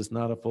because it's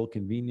not a full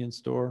convenience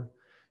store.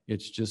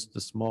 It's just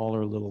the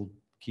smaller little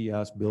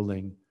kiosk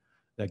building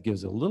that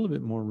gives a little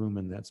bit more room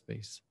in that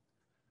space.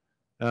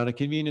 A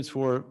convenience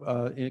store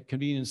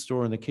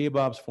in the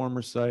K-Bob's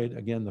former site,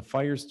 again, the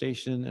fire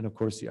station, and of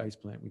course the ice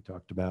plant we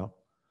talked about.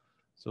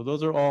 So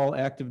those are all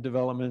active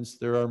developments.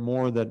 There are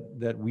more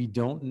that we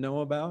don't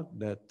know about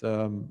that,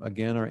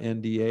 again, are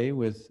NDA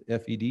with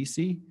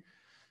FEDC.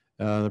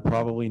 They're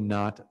probably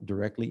not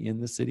directly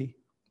in the city,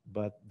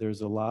 but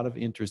there's a lot of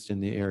interest in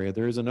the area.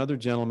 There is another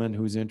gentleman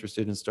who's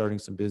interested in starting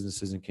some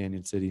businesses in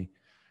Canyon City,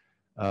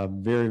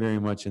 very, very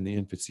much in the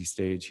infancy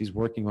stage. He's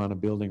working on a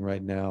building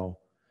right now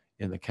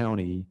in the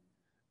county,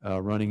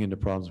 running into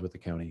problems with the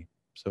county.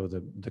 So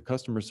the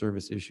customer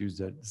service issues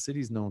that the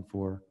city's known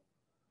for,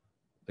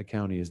 the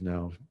county is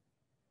now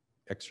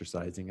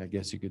exercising, I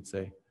guess you could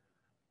say.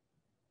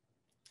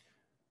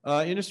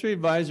 Industry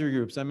advisory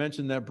groups, I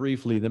mentioned that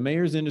briefly. The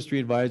Mayor's Industry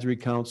Advisory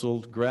Council,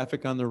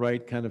 graphic on the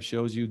right kind of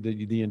shows you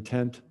the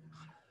intent.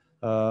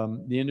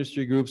 The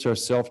industry groups are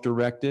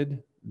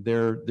self-directed.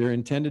 They're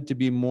intended to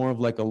be more of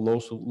like a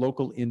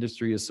local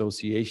industry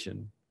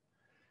association.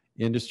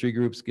 Industry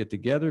groups get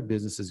together,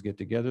 businesses get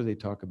together, they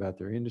talk about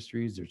their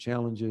industries, their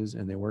challenges,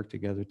 and they work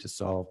together to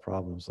solve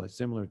problems, like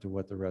similar to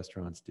what the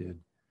restaurants did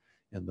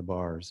and the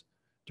bars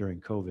during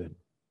COVID.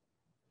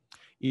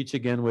 Each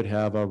again would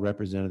have a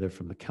representative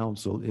from the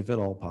council, if at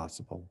all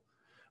possible.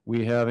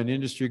 We have an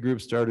industry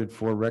group started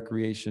for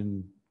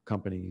recreation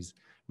companies.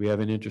 We have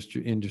an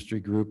industry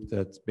group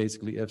that's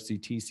basically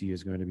FCTC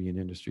is going to be an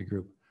industry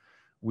group.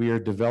 We are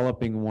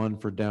developing one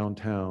for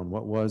downtown.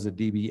 What was a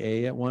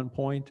DBA at one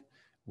point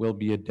will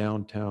be a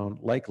downtown,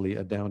 likely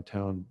a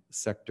downtown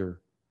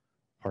sector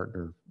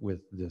partner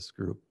with this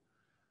group.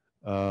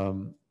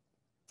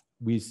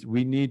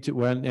 We need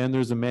to, and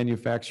there's a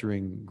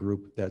manufacturing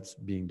group that's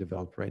being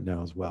developed right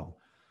now as well.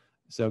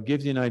 So it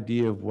gives you an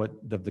idea of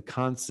the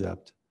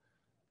concept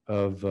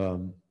of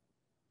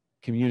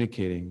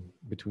communicating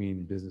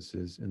between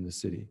businesses in the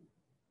city.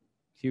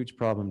 Huge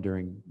problem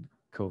during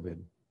COVID.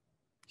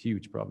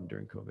 Huge problem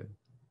during COVID.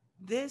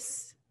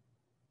 This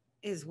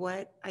is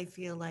what I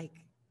feel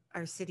like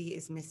our city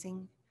is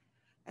missing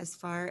as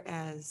far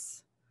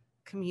as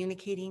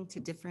communicating to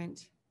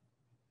different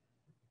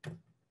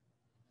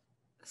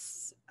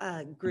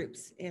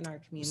groups in our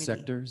community.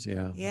 Sectors,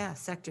 yeah. Yeah,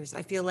 sectors.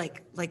 I feel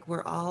like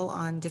we're all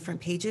on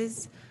different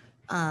pages.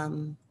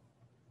 And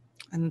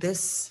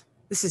this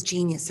is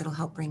genius. It'll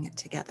help bring it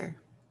together.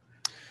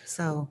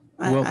 So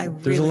Well, I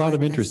there's really a lot like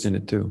of interest this. in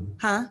it too.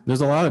 Huh?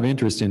 There's a lot of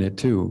interest in it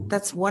too.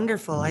 That's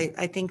wonderful.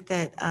 I think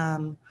that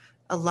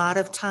a lot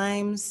of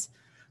times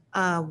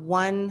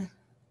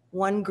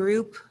one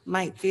group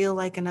might feel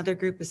like another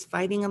group is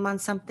fighting them on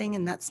something,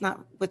 and that's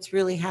not what's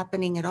really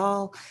happening at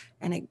all.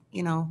 And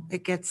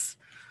it gets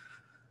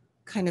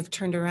kind of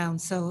turned around.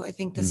 So I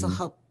think this will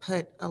help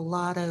put a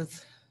lot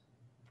of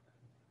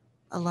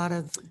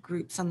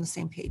groups on the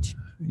same page.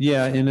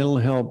 Yeah, and it'll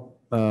help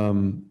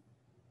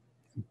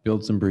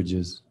build some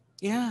bridges.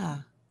 Yeah.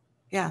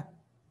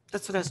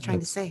 That's what I was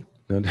trying to say.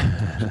 Good.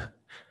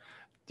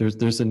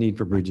 There's a need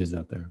for bridges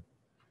out there.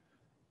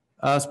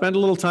 Spend a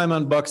little time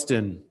on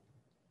Buxton.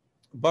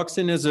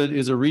 Buxton is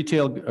a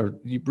retail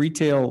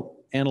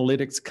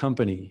analytics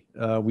company.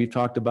 We've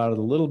talked about it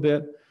a little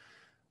bit.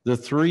 The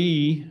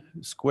three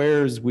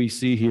squares we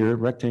see here,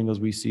 rectangles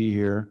we see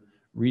here,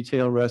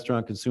 retail,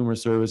 restaurant, consumer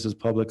services,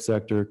 public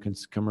sector,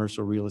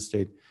 commercial real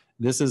estate.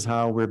 This is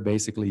how we're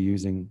basically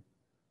using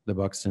the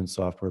Buxton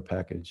software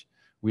package.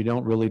 We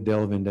don't really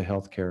delve into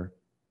healthcare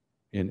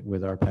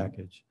with our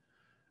package.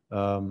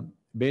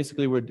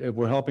 Basically,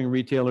 we're helping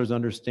retailers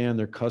understand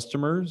their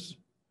customers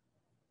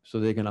so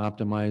they can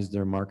optimize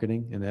their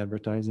marketing and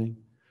advertising.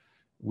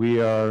 We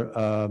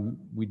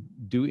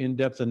do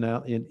in-depth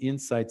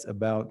insights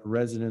about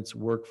residents,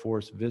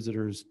 workforce,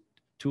 visitors,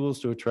 tools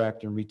to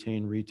attract and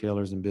retain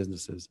retailers and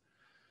businesses.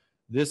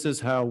 This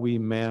is how we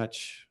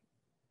match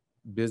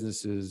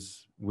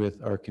businesses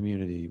with our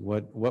community.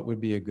 What would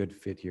be a good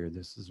fit here?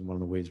 This is one of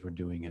the ways we're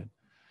doing it.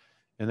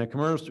 And then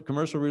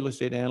commercial real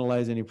estate,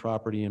 analyze any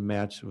property and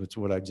match, which is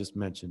what I just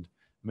mentioned.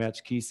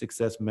 Match key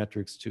success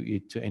metrics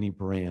to any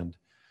brand.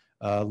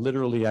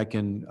 Literally, I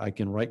can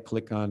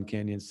right-click on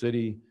Canyon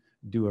City,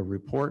 do a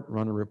report,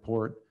 run a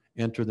report,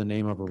 enter the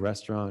name of a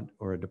restaurant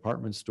or a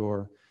department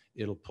store.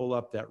 It'll pull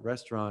up that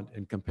restaurant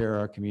and compare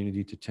our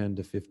community to 10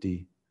 to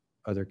 50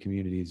 other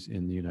communities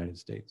in the United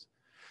States.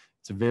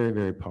 It's very,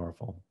 very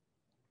powerful.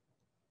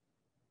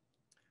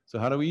 So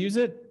how do we use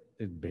it?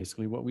 It's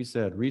basically what we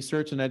said.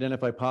 Research and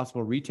identify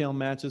possible retail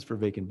matches for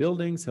vacant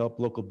buildings, help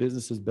local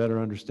businesses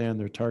better understand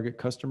their target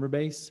customer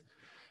base,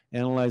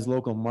 analyze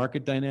local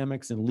market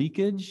dynamics and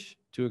leakage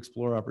to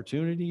explore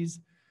opportunities,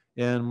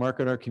 and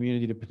market our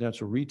community to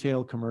potential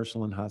retail,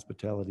 commercial, and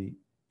hospitality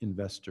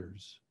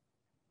investors.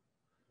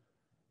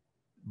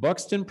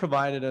 Buxton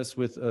provided us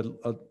with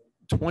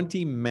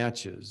 20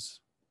 matches,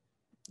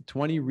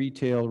 20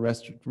 retail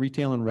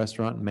and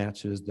restaurant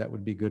matches that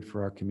would be good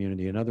for our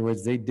community. In other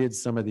words, they did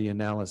some of the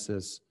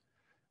analysis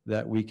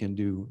that we can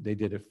do. They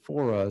did it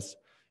for us,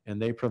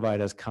 and they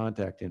provide us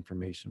contact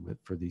information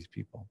for these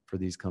people, for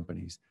these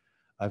companies.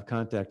 I've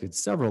contacted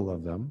several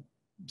of them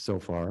so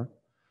far.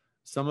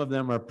 Some of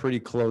them are pretty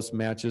close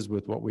matches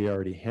with what we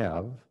already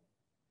have,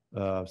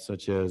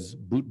 such as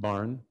Boot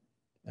Barn.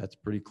 That's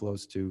pretty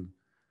close to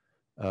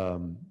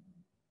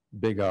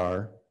Big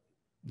R.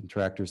 and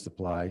Tractor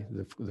Supply.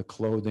 The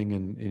clothing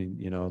and,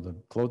 you know, the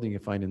clothing you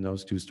find in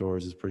those two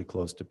stores is pretty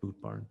close to Boot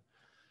Barn.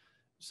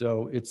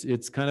 So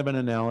it's kind of an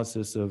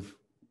analysis of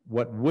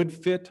what would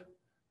fit,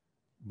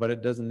 but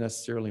it doesn't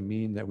necessarily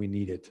mean that we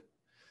need it.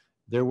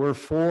 There were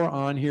 4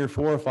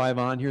 or 5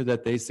 on here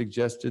that they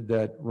suggested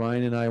that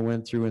Ryan and I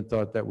went through and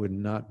thought that would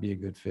not be a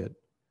good fit.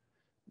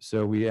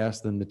 So we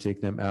asked them to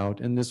take them out,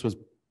 and this was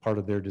part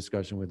of their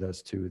discussion with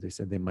us too. They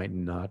said they might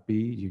not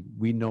be.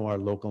 We know our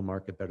local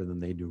market better than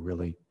they do,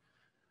 really.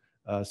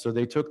 So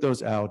they took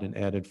those out and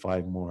added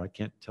 5 more. I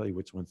can't tell you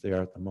which ones they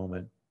are at the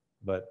moment,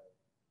 but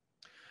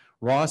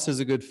Ross is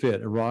a good fit.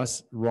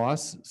 Ross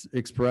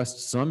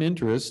expressed some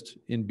interest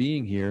in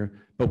being here,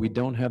 but we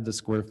don't have the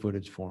square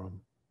footage for him.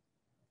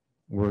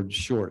 We're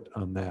short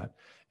on that.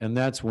 And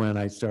that's when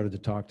I started to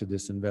talk to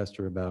this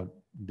investor about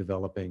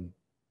developing,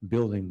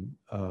 building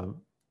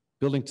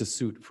to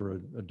suit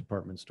for a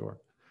department store.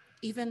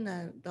 Even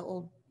the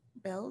old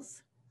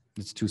Bells?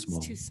 It's too small.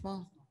 It's too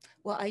small.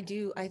 Well, I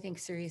think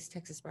Serious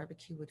Texas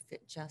Barbecue would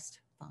fit just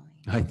fine.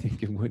 I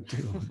think it would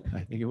too.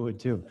 I think it would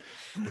too.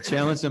 The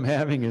challenge I'm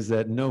having is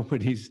that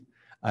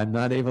I'm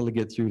not able to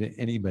get through to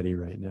anybody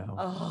right now.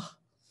 Oh,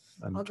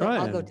 I'm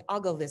trying. I'll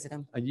go visit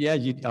them. Yeah,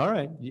 all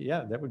right.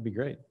 Yeah, that would be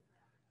great.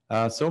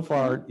 So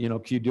far, you know,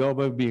 Qdoba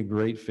would be a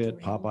great fit.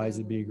 Popeyes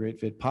would be a great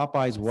fit.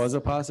 Popeyes was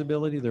a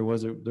possibility. There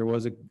was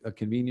a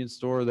convenience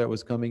store that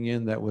was coming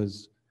in that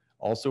was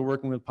also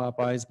working with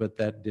Popeyes, but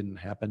that didn't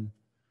happen.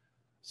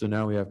 So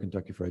now we have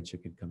Kentucky Fried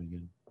Chicken coming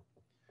in.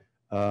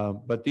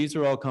 But these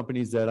are all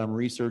companies that I'm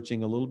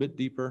researching a little bit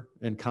deeper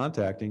and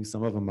contacting.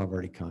 Some of them I've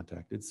already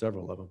contacted,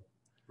 several of them.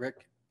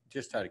 Rick,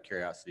 just out of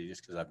curiosity,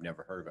 just because I've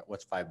never heard of it,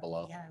 what's Five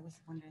Below? Yeah, I was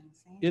wondering the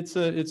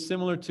same. It's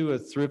similar to a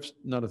thrift,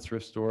 not a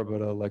thrift store,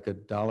 but like a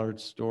dollar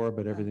store,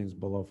 but everything's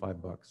below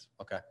 $5.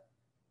 Okay.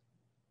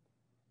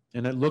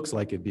 And it looks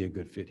like it'd be a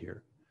good fit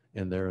here.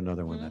 And they're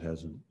another one that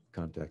hasn't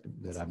contacted,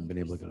 that I haven't been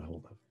able to get a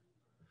hold of.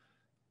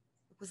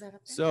 Was that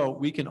up there? So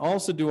we can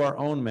also do our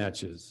own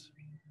matches.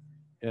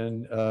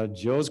 And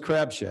Joe's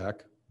Crab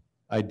Shack,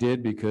 I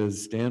did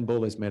because Stan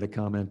Bullis made a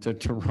comment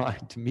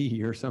to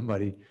me or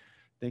somebody,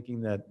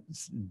 thinking that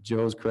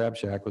Joe's Crab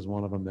Shack was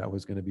one of them that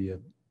was going to be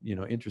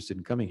interested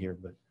in coming here,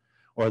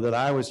 or that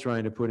I was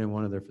trying to put in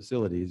one of their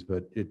facilities,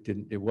 but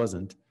it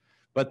wasn't.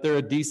 But they're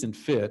a decent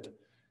fit,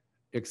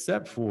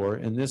 except for,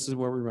 and this is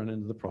where we run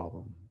into the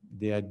problem,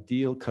 the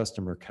ideal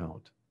customer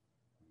count.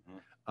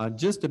 On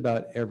just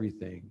about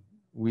everything,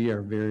 we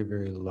are very,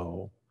 very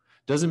low.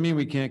 Doesn't mean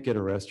we can't get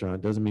a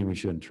restaurant. Doesn't mean we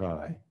shouldn't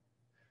try.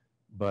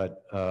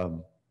 But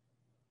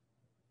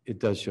it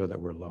does show that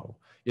we're low.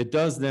 It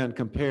does then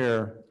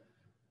compare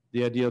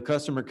the ideal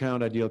customer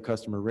count, ideal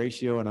customer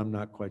ratio, and I'm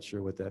not quite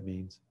sure what that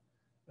means.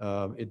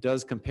 It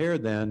does compare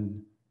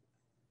then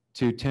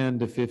to 10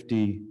 to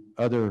 50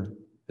 other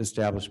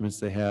establishments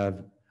they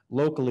have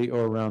locally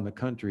or around the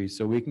country,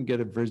 so we can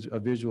get a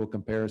visual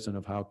comparison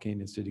of how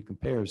Canyon City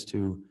compares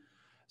to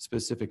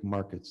specific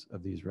markets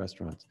of these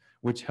restaurants,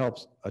 which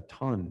helps a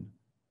ton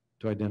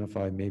to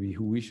identify maybe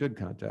who we should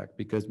contact,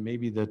 because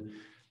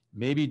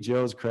maybe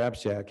Joe's Crab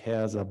Shack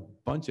has a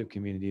bunch of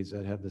communities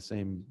that have the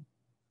same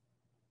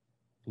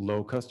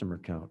low customer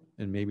count,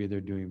 and maybe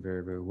they're doing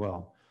very, very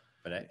well.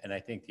 But I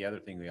think the other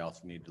thing we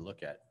also need to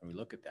look at when we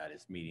look at that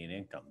is median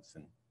incomes.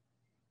 And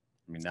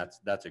I mean,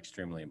 that's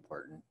extremely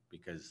important,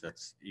 because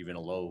that's even a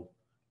low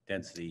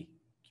density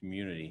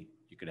community.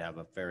 You could have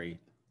a very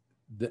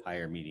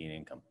higher median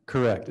income.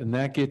 Correct. And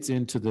that gets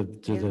into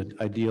the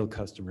ideal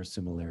customer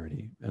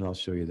similarity. And I'll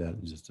show you that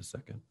in just a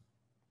second.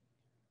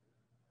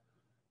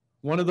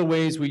 One of the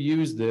ways we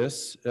use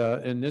this,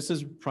 and this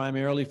is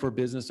primarily for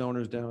business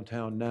owners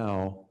downtown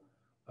now,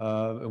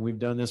 and we've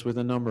done this with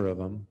a number of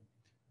them,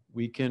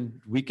 we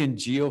can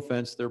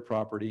geofence their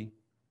property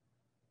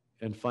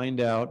and find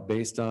out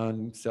based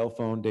on cell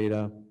phone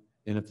data.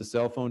 And if the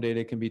cell phone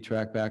data can be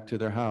tracked back to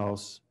their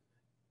house,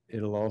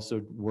 it'll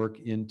also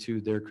work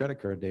into their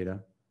credit card data.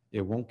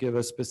 It won't give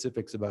us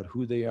specifics about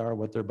who they are,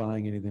 what they're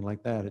buying, anything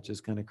like that. It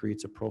just kind of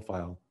creates a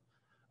profile,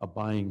 a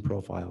buying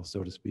profile,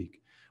 so to speak.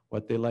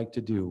 What they like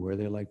to do, where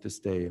they like to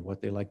stay,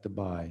 what they like to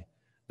buy,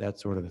 that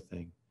sort of a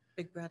thing.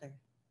 Big Brother.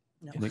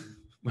 No.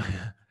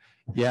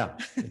 Yeah,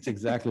 that's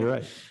exactly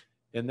right.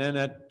 And then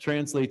that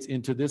translates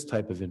into this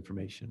type of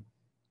information.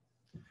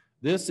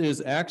 This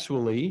is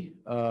actually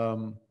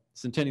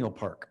Centennial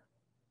Park.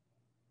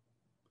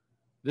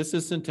 This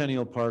is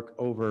Centennial Park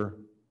over,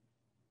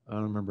 I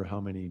don't remember how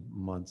many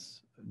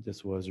months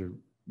this was,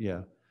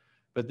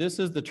 but this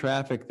is the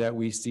traffic that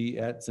we see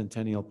at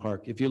Centennial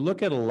Park. If you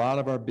look at a lot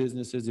of our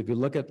businesses, if you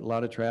look at a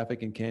lot of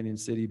traffic in Canyon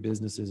City,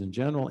 businesses in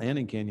general and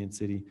in Canyon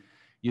City,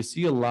 you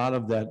see a lot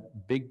of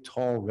that big,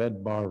 tall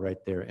red bar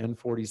right there,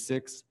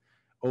 N46,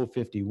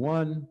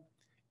 O51,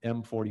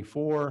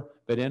 M44,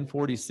 but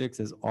N46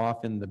 is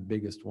often the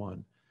biggest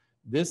one.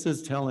 This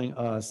is telling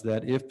us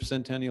that if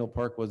Centennial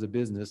Park was a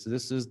business,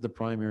 this is the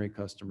primary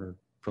customer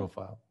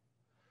profile.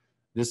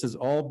 This is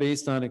all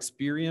based on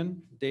Experian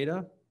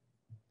data.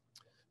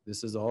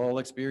 This is all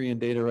Experian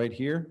data right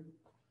here.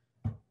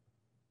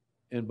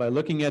 And by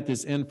looking at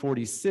this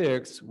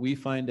N46, we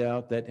find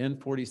out that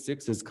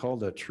N46 is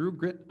called a True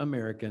Grit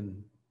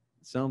American.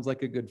 Sounds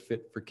like a good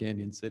fit for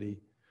Canyon City.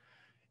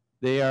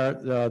 They are,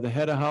 the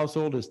head of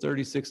household is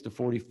 36 to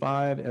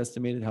 45.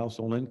 Estimated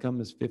household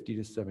income is 50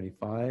 to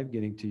 75,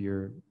 getting to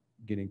your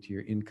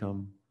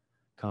income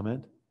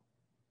comment.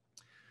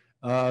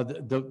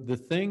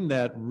 The thing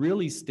that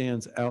really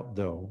stands out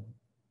though,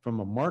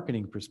 from a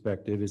marketing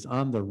perspective, is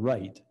on the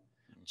right,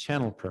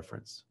 channel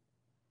preference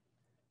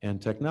and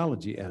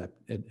technology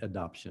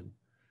adoption.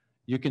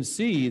 You can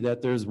see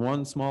that there's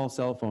one small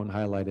cell phone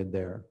highlighted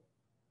there.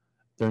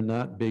 They're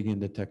not big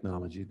into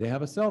technology. They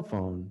have a cell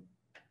phone,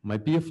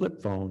 might be a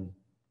flip phone,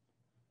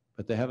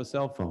 but they have a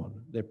cell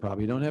phone. They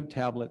probably don't have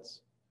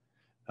tablets.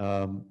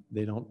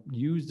 They don't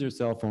use their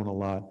cell phone a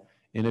lot.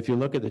 And if you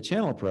look at the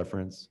channel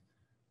preference,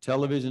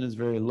 television is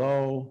very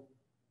low.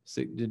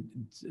 So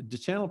the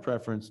channel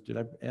preference, did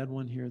I add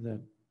one here that?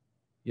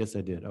 Yes,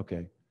 I did,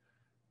 okay.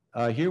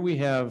 Here we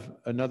have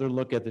another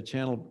look at the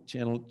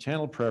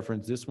channel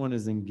preference. This one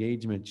is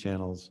engagement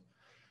channels.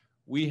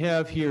 We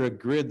have here a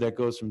grid that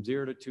goes from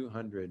 0 to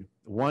 200.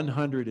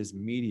 100 is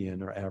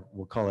median, or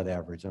we'll call it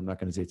average. I'm not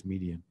going to say it's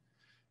median.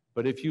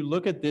 But if you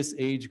look at this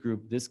age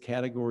group, this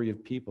category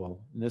of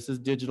people, and this is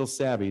digital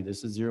savvy,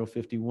 this is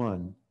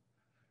 051,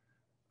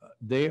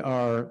 they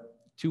are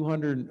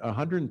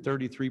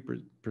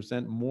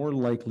 133% more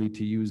likely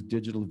to use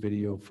digital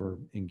video for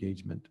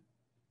engagement.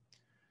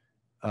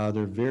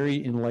 They're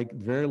very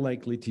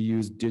likely to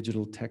use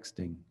digital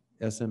texting,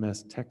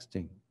 SMS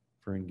texting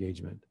for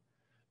engagement.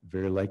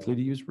 Very likely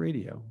to use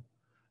radio.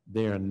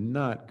 They are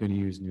not going to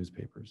use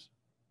newspapers.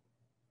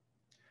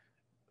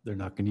 They're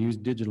not going to use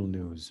digital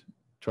news.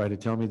 Try to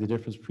tell me the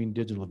difference between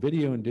digital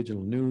video and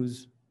digital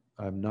news.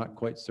 I'm not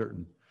quite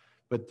certain.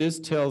 But this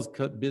tells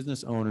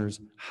business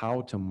owners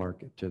how to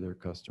market to their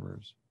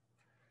customers.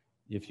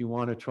 If you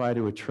want to try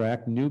to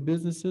attract new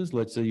businesses,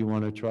 let's say you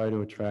want to try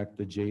to attract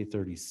the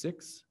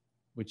J36,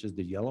 which is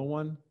the yellow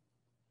one.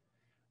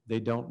 They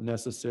don't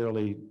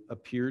necessarily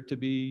appear to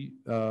be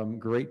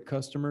great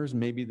customers.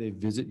 Maybe they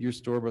visit your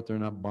store, but they're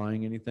not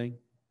buying anything.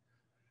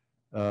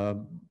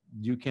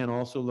 You can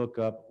also look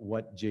up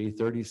what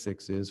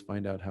J36 is,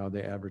 find out how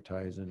they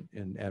advertise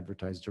and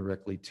advertise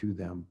directly to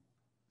them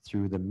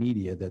through the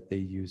media that they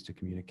use to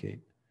communicate.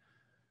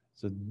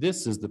 So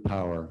this is the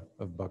power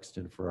of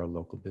Buxton for our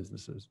local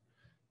businesses.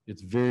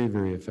 It's very,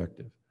 very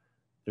effective.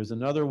 There's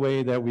another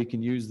way that we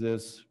can use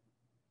this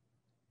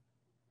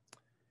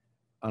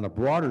on a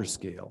broader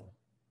scale.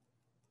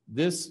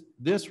 This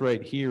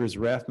right here is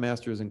Raft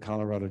Masters and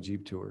Colorado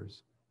Jeep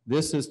Tours.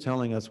 This is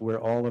telling us where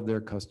all of their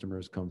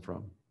customers come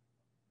from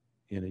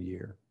in a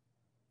year.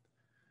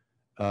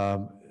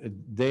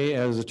 They,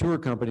 as a tour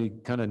company,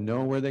 kind of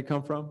know where they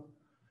come from,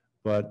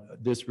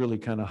 but this really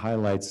kind of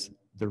highlights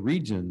the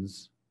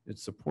regions. It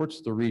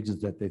supports the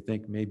regions that they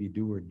think maybe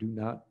do or do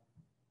not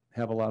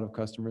have a lot of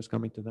customers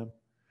coming to them.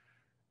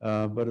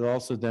 But it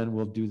also then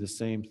will do the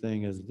same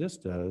thing as this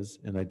does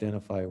and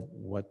identify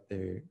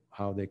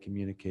how they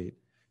communicate,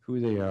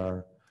 who they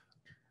are.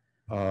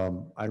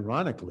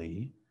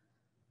 Ironically,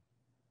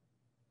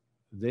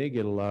 they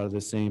get a lot of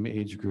the same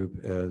age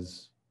group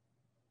as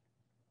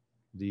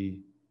the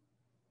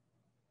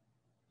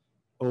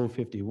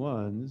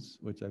 051s,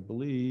 which I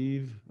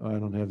believe, I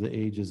don't have the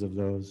ages of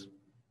those.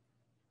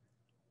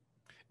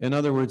 In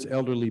other words,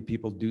 elderly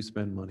people do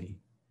spend money.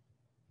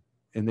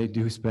 And they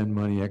do spend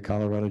money at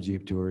Colorado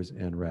Jeep Tours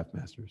and Raft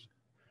Masters.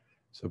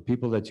 So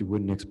people that you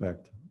wouldn't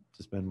expect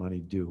to spend money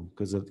do,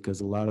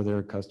 because a lot of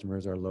their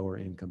customers are lower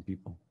income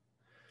people.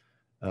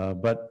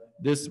 But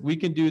we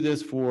can do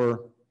this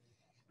for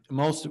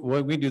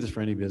we do this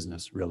for any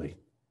business really,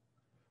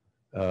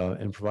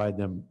 and provide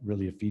them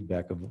really a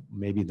feedback of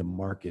maybe the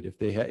market.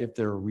 If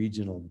they're a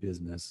regional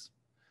business,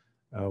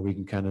 we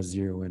can kind of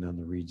zero in on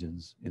the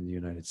regions in the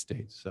United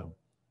States. So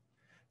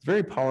it's a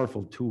very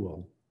powerful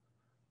tool.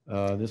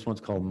 This one's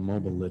called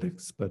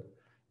Mobilytics, but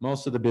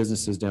most of the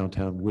businesses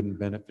downtown wouldn't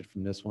benefit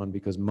from this one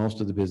because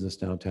most of the business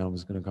downtown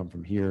is going to come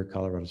from here,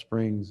 Colorado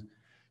Springs,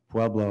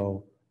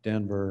 Pueblo,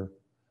 Denver,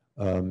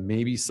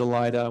 maybe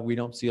Salida. We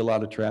don't see a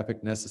lot of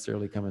traffic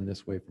necessarily coming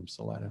this way from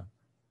Salida,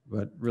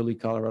 but really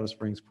Colorado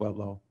Springs,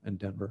 Pueblo, and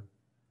Denver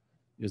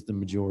is the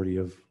majority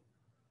of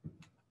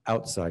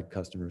outside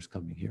customers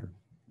coming here.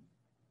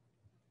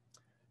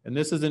 And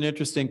this is an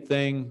interesting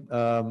thing.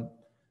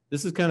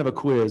 This is kind of a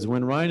quiz.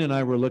 When Ryan and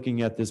I were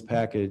looking at this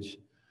package,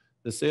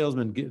 the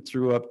salesman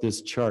threw up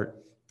this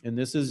chart, and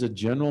this is a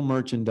general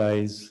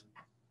merchandise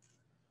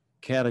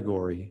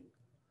category.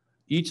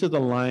 Each of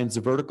the lines,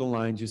 the vertical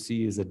lines you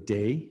see is a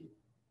day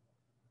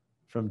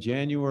from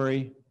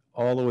January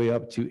all the way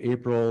up to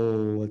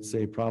April, let's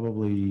say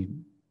probably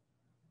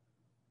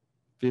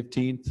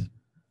 15th,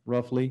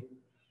 roughly,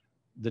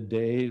 the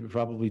day,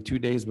 probably 2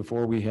 days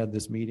before we had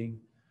this meeting.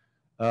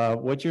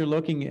 What you're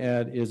looking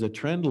at is a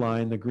trend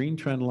line. The green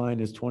trend line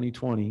is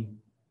 2020.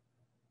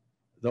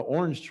 The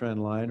orange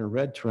trend line or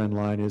red trend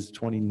line is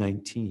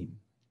 2019.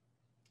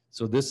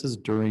 So this is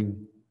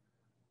during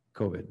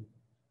COVID,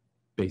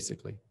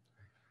 basically.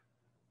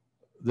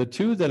 The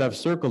two that I've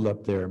circled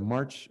up there,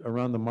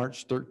 around the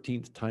March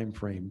 13th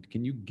timeframe,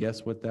 can you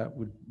guess what that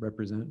would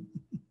represent?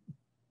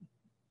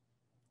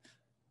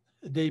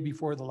 The day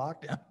before the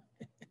lockdown.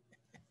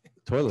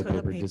 Toilet Toilet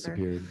paper paper.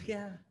 disappeared.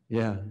 Yeah.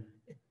 Yeah.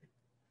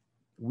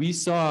 We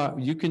saw,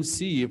 you can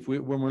see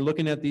when we're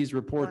looking at these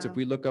reports, if Wow.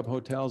 we look up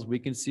hotels, we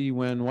can see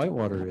when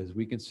Whitewater is,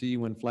 we can see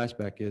when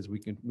Flashback is, we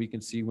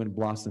can see when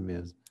Blossom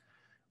is.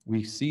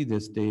 We see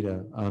this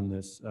data on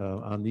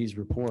these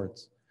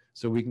reports,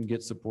 so we can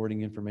get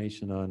supporting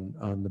information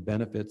on the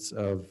benefits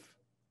of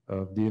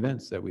the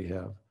events that we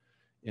have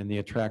and the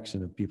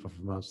attraction of people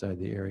from outside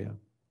the area.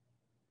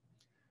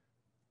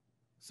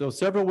 So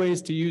several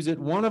ways to use it.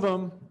 One of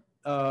them,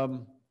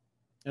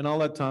 and I'll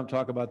let Tom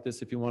talk about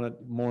this if you wanted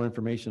more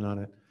information on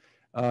it.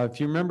 If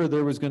you remember,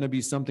 there was going to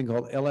be something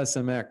called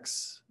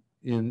LSMX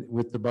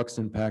with the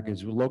Buxton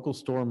package, local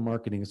store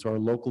marketing. So our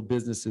local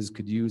businesses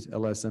could use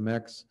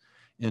LSMX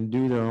and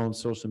do their own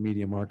social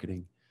media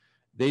marketing.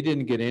 They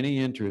didn't get any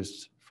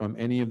interest from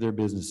any of their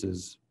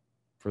businesses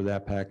for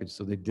that package,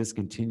 so they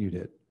discontinued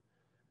it.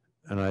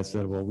 And I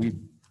said, well, we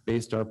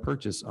based our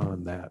purchase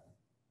on that.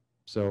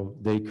 So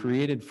they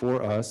created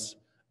for us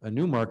a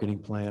new marketing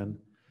plan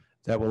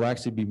that will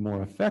actually be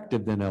more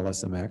effective than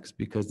LSMX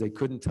because they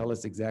couldn't tell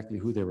us exactly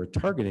who they were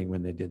targeting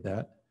when they did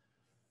that.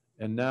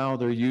 And now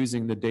they're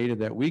using the data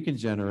that we can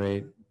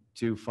generate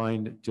to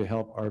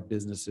help our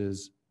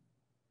businesses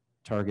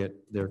target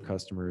their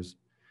customers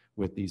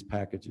with these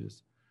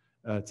packages.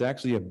 It's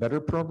actually a better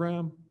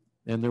program,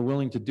 and they're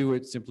willing to do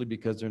it simply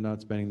because they're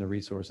not spending the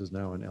resources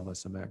now in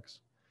LSMX.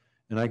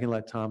 And I can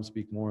let Tom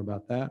speak more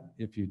about that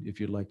if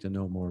you'd like to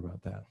know more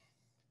about that.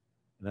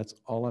 And that's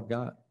all I've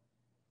got.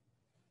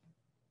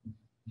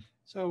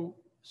 So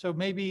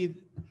maybe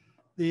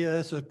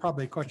this is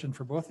probably a question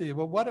for both of you,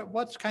 but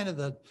what's kind of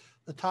the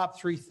top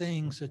three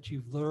things that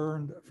you've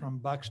learned from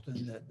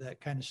Buxton that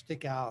kind of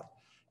stick out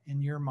in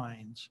your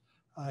minds?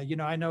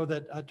 I know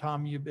that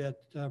Tom, you at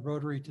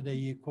Rotary today,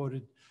 you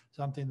quoted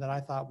something that I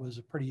thought was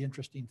a pretty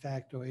interesting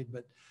factoid,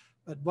 but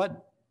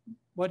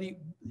what do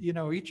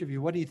you, each of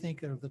you, what do you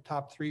think are the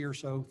top three or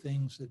so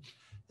things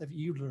that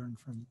you learned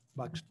from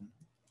Buxton?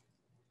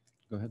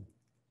 Go ahead.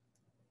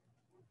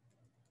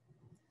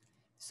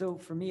 So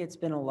for me, it's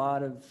been a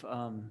lot of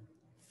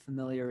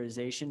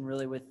familiarization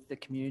really with the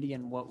community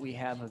and what we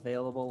have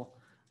available.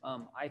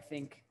 I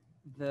think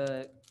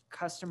the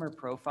customer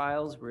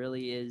profiles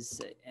really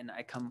is, and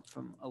I come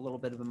from a little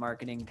bit of a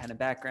marketing kind of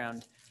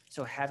background.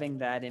 So having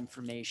that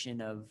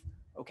information of,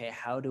 okay,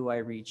 how do I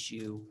reach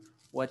you?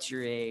 What's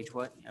your age?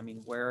 What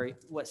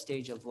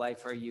stage of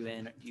life are you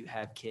in? Do you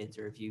have kids,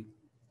 or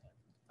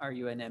are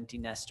you an empty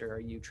nester? Are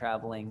you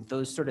traveling?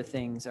 Those sort of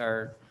things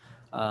are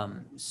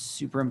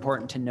super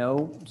important to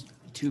know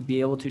to be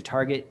able to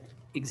target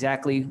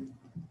exactly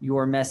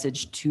your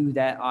message to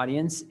that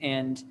audience.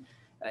 And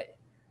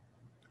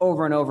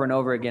over and over and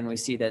over again, we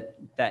see that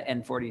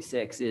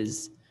N46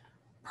 is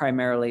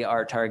primarily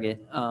our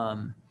target.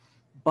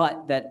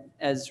 But that,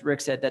 as Rick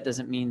said, that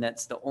doesn't mean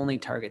that's the only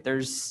target.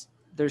 There's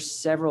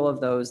several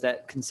of those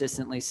that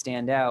consistently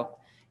stand out.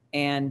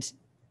 And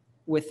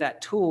with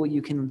that tool,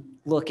 you can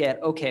look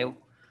at, okay,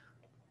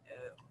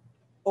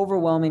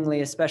 overwhelmingly,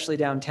 especially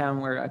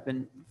downtown where I've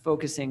been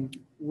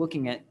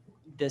looking at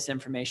this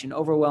information,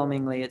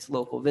 overwhelmingly it's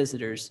local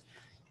visitors.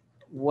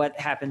 What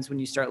happens when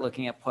you start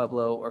looking at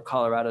Pueblo or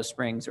Colorado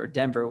Springs or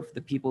Denver with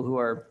the people who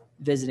are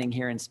visiting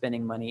here and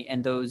spending money,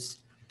 and those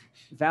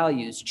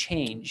values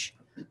change,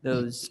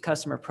 those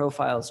customer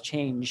profiles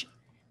change,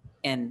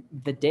 and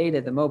the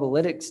data, the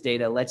Mobalytics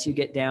data lets you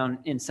get down,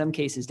 in some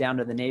cases down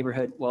to the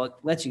neighborhood. Well, it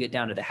lets you get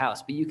down to the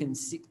house, but you can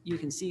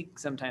see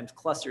sometimes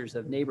clusters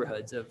of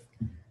neighborhoods of,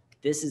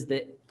 this is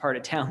the part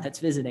of town that's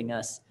visiting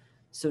us.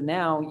 So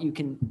now you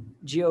can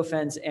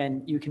geofence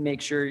and you can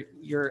make sure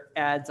your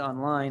ads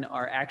online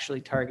are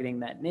actually targeting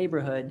that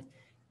neighborhood,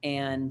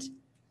 and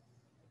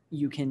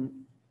you can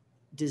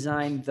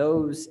design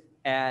those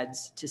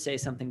ads to say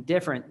something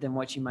different than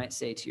what you might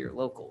say to your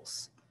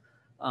locals.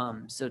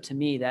 So to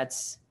me,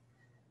 that's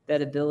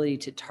that ability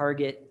to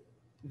target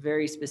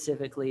very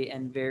specifically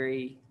and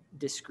very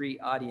discrete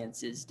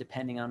audiences,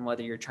 depending on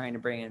whether you're trying to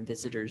bring in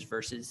visitors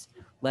versus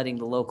letting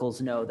the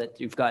locals know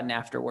that you've got an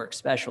after work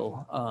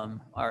special,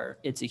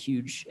 it's a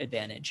huge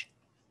advantage.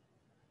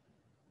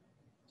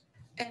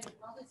 And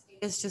all this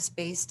data is just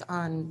based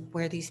on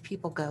where these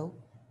people go.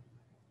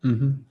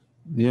 Mm-hmm.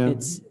 Yeah,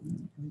 It's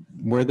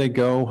where they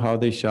go, how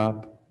they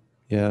shop.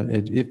 Yeah,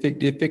 if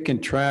it can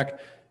track,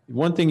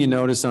 one thing you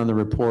notice on the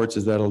reports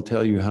is that they'll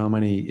tell you how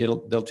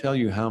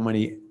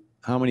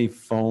many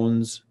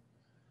phones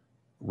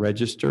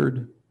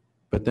registered,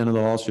 but then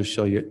it'll also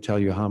show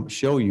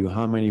you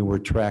how many were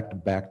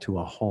tracked back to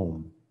a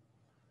home.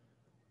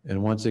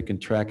 And once it can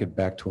track it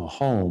back to a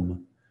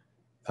home,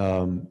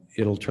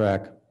 it'll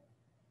track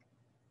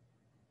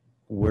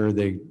where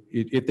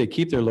if they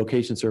keep their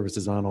location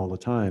services on all the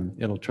time,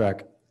 it'll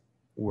track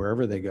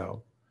wherever they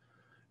go,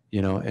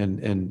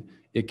 and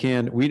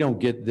we don't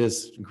get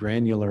this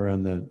granular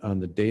on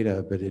the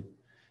data, but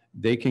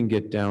they can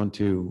get down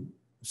to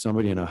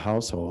somebody in a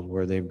household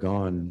where they've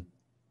gone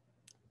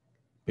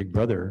Big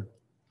Brother.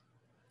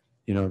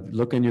 You know,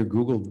 look in your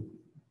Google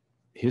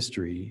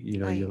history, you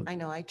know, I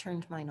know, I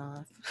turned mine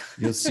off.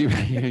 you'll see,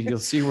 you'll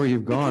see where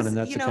you've gone, Because, and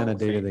that's you the kind know, of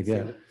data they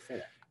get.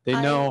 They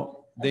I'm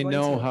know, they going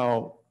know to.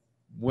 how,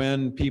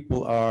 when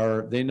people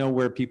are, they know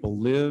where people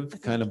live,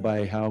 Thank kind of you.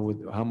 by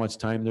how much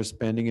time they're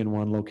spending in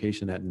one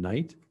location at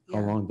night, how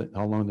Yeah.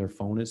 how long their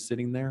phone is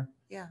sitting there.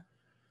 Yeah.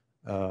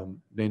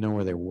 They know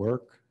where they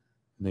work,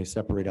 and they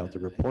separate out the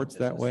reports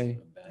that way.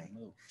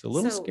 It's a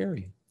little So-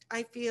 scary.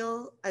 I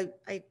feel,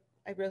 I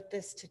wrote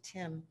this to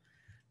Tim,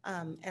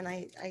 and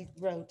I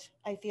wrote,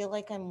 I feel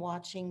like I'm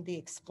watching the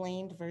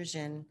explained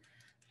version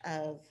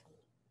of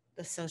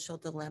the Social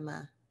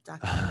Dilemma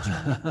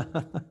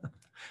documentary.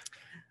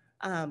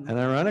 And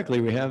ironically,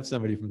 we have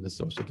somebody from the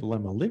Social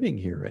Dilemma living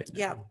here right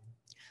now.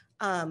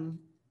 Yeah.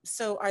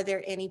 So are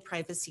there any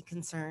privacy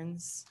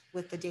concerns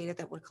with the data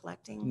that we're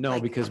collecting? No,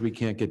 Like- because we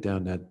can't get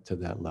down to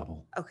that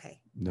level.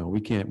 Okay, No, we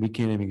can't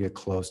even get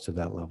close to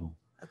that level.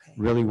 okay.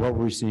 Really, what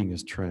we're seeing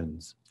is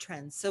trends.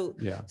 Trends. So,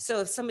 Yeah.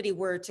 so if somebody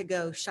were to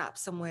go shop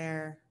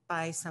somewhere,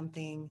 buy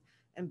something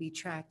and be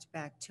tracked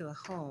back to a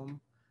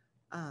home,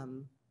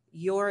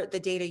 the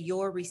data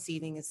you're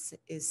receiving is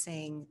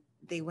saying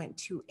they went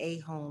to a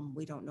home.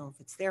 We don't know if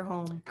it's their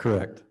home.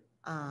 Correct.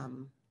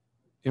 Um,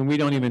 And we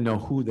don't even know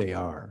who they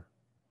are.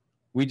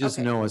 We just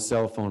Okay. know a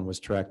cell phone was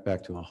tracked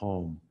back to a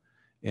home,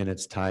 and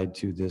it's tied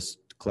to this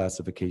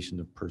classification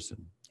of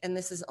person. And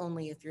this is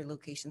only if your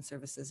location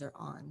services are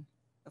on,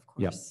 of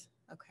Yep. course.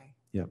 Okay.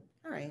 Yep.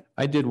 All right.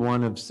 I did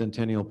one of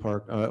Centennial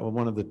Park,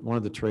 one of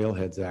the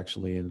trailheads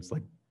actually, and it's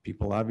like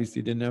people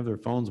obviously didn't have their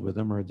phones with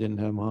them or didn't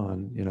have them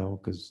on, you know,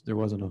 because there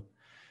wasn't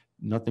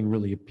nothing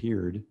really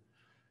appeared.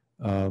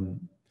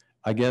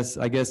 I guess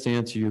to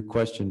answer your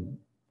question,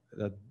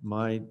 that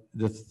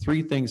the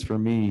three things for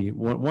me,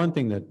 one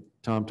thing that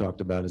Tom talked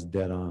about is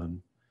dead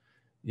on.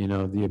 You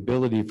know, the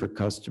ability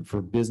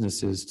for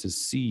businesses to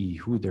see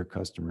who their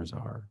customers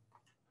are,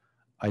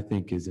 I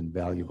think is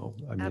invaluable.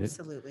 I mean,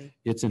 Absolutely.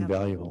 it's Yep.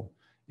 invaluable.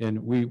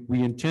 And we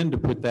intend to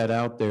put that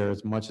out there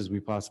as much as we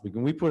possibly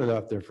can. We put it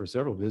out there for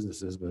several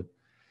businesses, but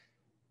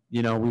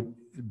you know,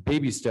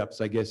 baby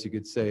steps, I guess you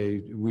could say.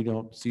 We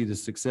don't see the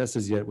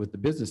successes yet with the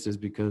businesses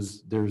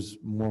because there's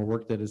more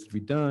work that is to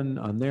be done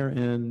on their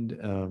end.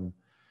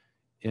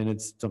 And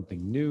it's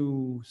something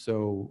new,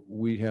 so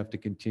we have to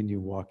continue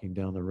walking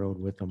down the road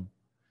with them.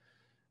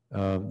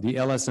 The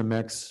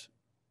LSMX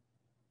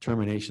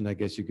termination, I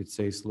guess you could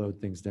say, slowed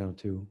things down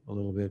too a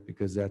little bit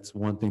because that's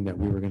one thing that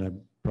we were going to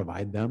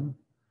provide them,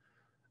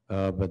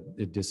 but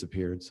it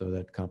disappeared, so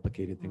that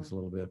complicated things a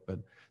little bit. But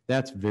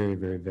that's very,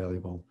 very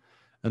valuable.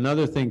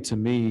 Another thing to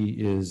me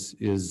is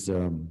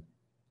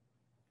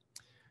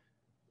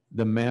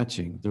the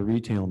matching, the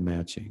retail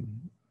matching.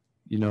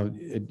 You know,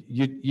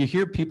 you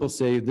hear people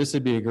say this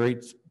would be a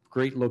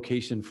great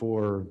location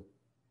for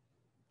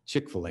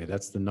Chick-fil-A.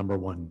 That's the number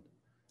one.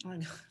 I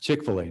know.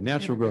 Chick-fil-A,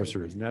 Natural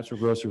Grocers. Natural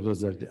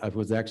Grocers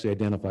was actually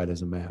identified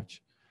as a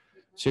match.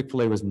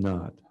 Chick-fil-A was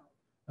not.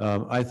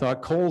 I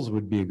thought Kohl's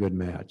would be a good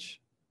match.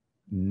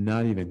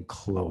 Not even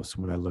close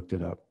when I looked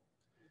it up.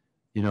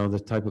 You know, the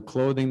type of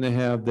clothing they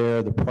have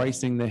there, the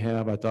pricing they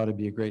have, I thought it'd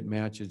be a great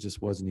match. It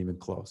just wasn't even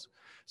close.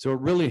 So it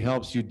really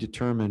helps you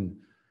determine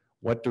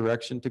what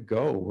direction to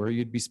go, where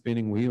you'd be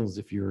spinning wheels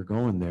if you were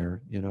going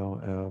there, you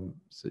know.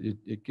 So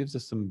it gives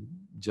us some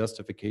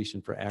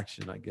justification for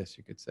action, I guess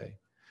you could say,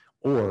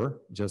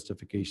 or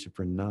justification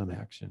for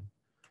non-action.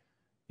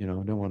 You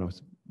know, I don't want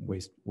to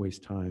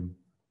waste time.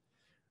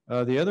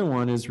 The other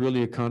one is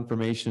really a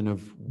confirmation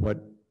of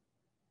what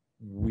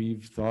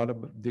we've thought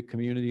about the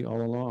community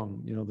all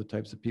along, you know, the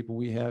types of people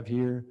we have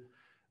here.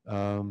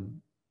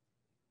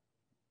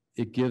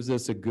 It gives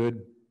us a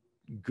good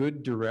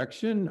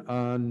direction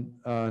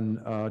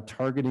on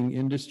targeting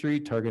industry,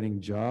 targeting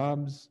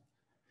jobs.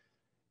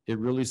 It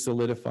really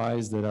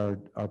solidifies that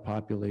our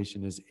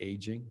population is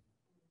aging.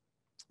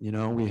 You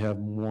know, we have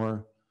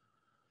more,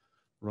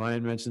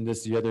 Ryan mentioned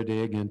this the other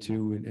day again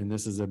too, and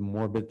this is a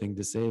morbid thing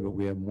to say, but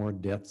we have more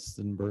deaths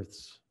than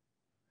births.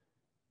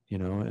 You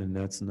know, and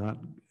that's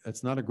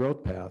not a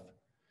growth path.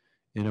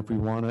 And if we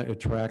want to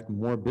attract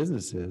more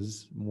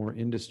businesses, more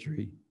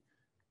industry,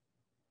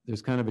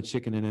 there's kind of a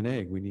chicken and an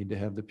egg. We need to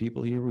have the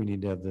people here. We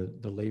need to have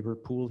the labor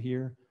pool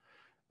here.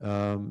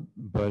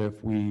 But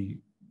if we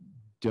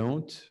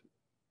don't,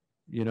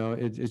 you know,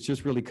 it's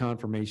just really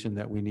confirmation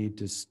that we need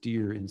to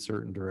steer in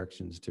certain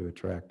directions to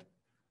attract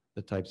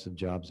the types of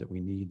jobs that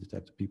we need, the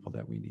types of people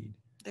that we need.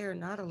 There are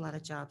not a lot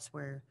of jobs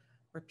where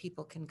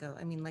people can go.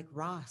 I mean, like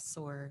Ross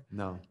or,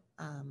 No.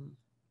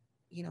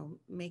 you know,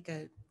 make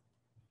a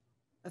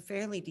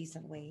fairly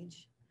decent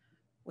wage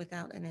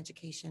without an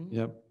education.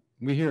 Yep.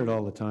 We hear it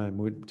all the time.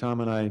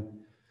 Tom and I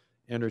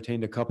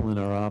entertained a couple in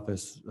our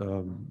office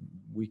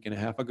week and a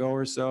half ago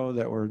or so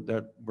that were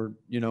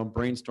you know,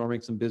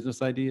 brainstorming some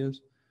business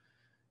ideas.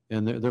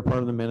 And they're part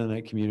of the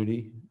Mennonite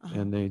community,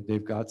 and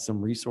they've got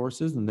some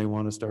resources and they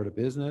want to start a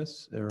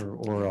business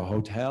or a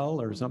hotel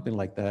or something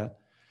like that.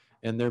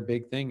 And their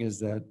big thing is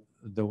that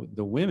the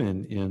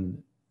women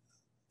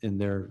in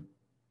their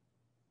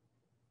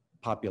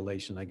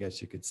population, I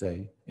guess you could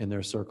say, in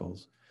their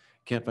circles,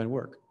 can't find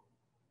work.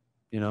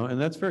 And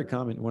that's very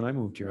common. When I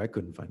moved here, I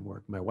couldn't find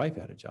work. My wife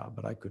had a job,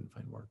 but I couldn't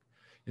find work.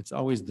 It's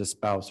always the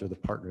spouse or the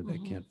partner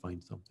that Mhm. can't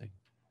find something.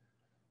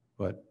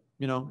 But,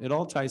 it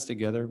all ties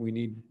together. We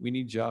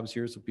need jobs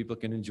here so people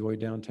can enjoy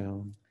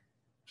downtown.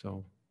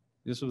 So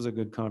this was a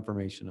good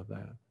confirmation of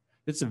that.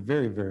 It's a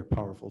very, very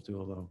powerful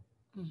tool, though.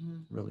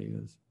 Mhm. It really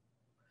is.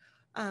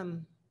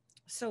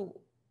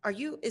 So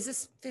is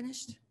this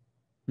finished?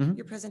 Mhm.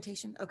 Your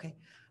presentation? Okay.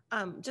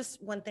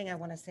 Just one thing I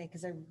want to say,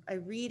 because I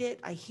read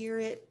it, I hear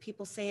it,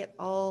 people say it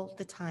all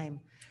the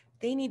time.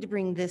 They need to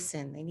bring this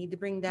in, they need to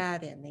bring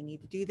that in, they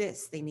need to do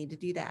this, they need to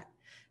do that.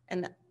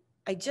 And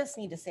I just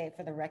need to say it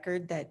for the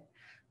record that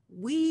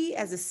we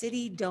as a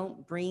city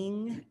don't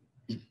bring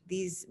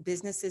these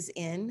businesses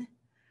in.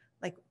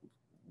 Like,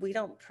 we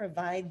don't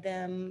provide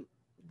them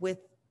with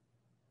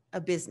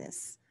a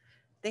business.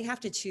 They have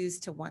to choose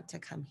to want to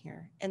come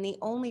here. And the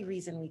only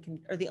reason we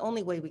can, or the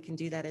only way we can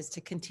do that is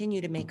to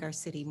continue to make our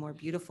city more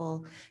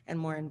beautiful and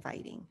more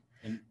inviting.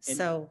 And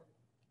So,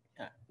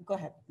 Yeah. go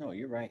ahead. no,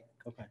 you're right.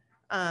 Go ahead.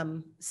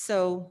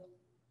 So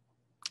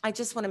I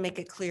just want to make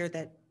it clear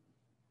that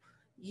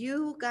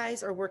you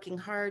guys are working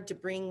hard to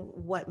bring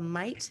what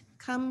might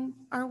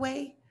come our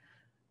way,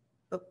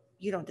 but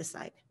you don't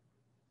decide.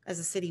 As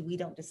a city, we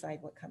don't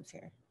decide what comes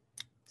here.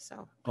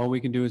 So All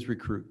we can do is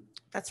recruit.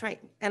 that's right.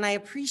 And I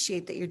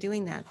appreciate that you're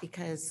doing that,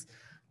 because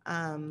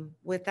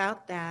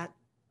without that,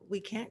 we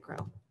can't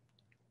grow.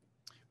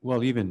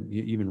 Well,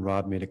 even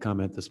Rob made a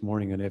comment this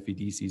morning at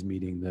FEDC's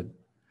meeting that,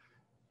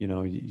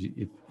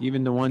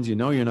 even the ones you're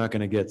not going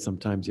to get,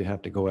 sometimes you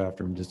have to go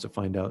after them just to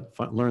find out,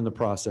 learn the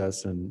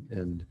process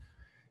and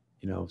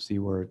see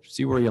where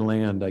you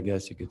land, I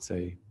guess you could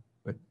say.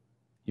 But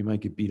you might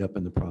get beat up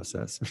in the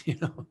process,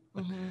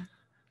 Mhm.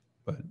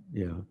 But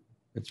yeah,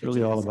 it's Did really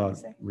you have all something about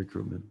to say?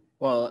 recruitment.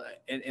 Well,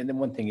 and then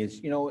one thing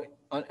is,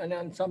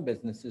 on some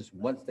businesses,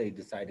 once they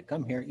decide to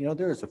come here,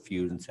 there's a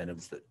few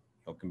incentives that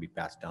can be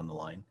passed down the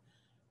line.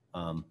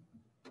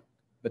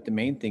 But the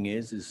main thing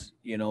is it's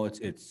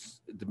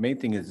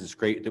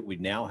great that we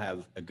now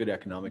have a good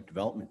economic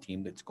development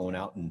team that's going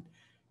out and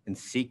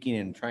seeking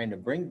and trying to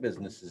bring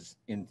businesses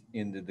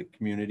into the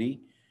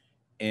community.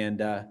 And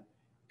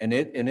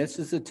this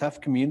is a tough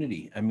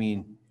community. I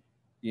mean,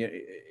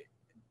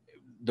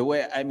 the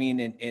way,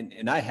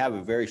 and I have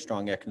a very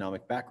strong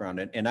economic background,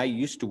 and I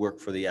used to work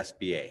for the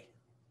SBA,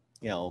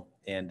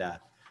 and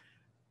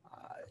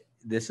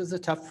this is a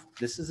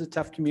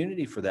tough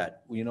community for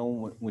that.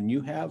 When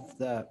you have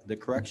the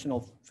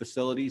correctional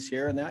facilities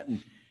here and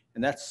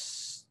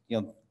that's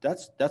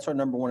our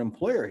number one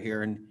employer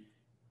here, and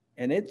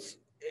it's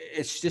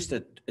just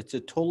it's a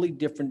totally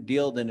different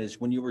deal than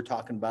is when you were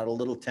talking about a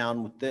little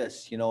town with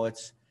this.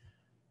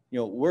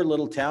 We're a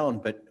little town,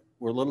 but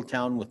we're a little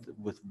town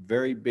with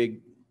very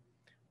big,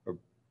 or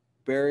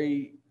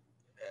very,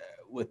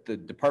 with the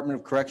Department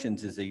of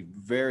Corrections is a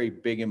very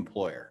big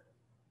employer,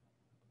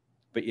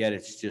 but yet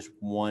it's just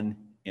one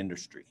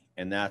industry.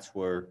 And that's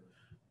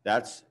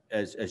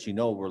as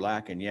we're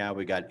lacking. Yeah,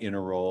 we got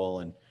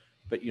Interroll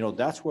but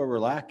that's where we're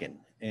lacking.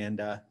 And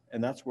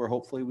that's where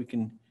hopefully we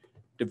can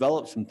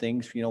develop some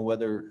things,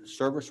 whether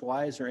service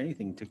wise or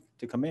anything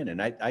to come in. And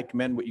I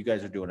commend what you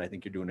guys are doing. I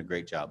think you're doing a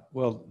great job.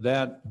 Well,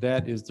 that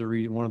is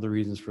one of the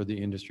reasons for the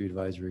industry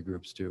advisory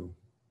groups to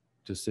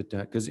sit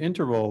down, because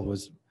Interroll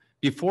was,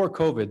 before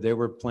COVID, they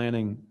were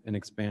planning an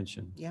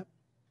expansion. Yep.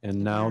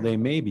 And now they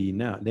may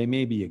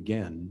be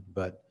again,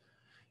 but,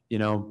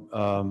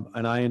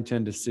 and I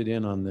intend to sit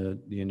in on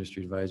the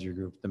industry advisory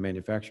group, the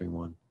manufacturing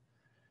one.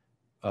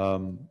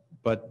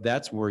 But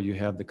that's where you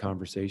have the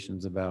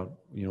conversations about,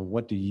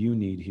 what do you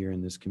need here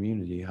in this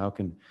community?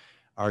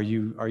 Are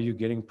you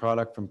getting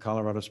product from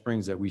Colorado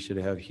Springs that we should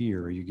have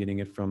here? Are you getting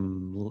it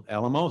from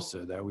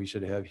Alamosa that we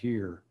should have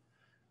here?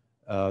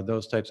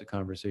 Those types of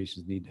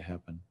conversations need to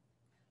happen.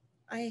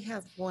 I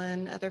have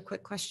one other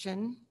quick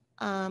question.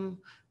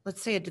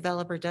 Let's say a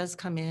developer does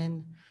come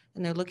in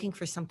and they're looking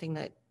for something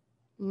that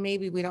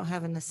maybe we don't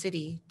have in the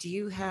city. Do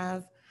you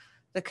have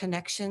the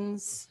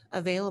connections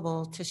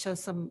available to show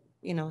some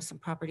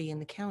property in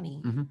the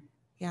county? Mhm.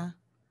 Yeah.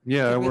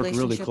 Yeah, Good I work really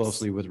relationships.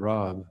 closely with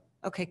Rob.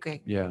 Okay,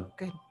 great. Yeah.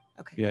 Good.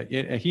 Okay.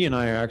 Yeah, he and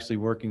I are actually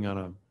working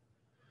on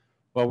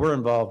we're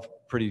involved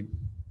pretty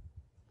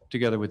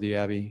together with the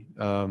Abbey.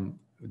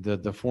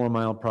 The 4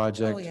 Mile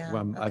project. Oh, yeah.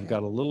 I've Okay.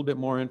 got a little bit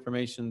more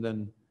information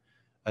than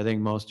I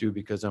think most do,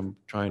 because I'm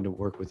trying to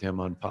work with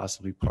him on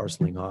possibly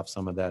parceling off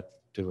some of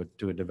that to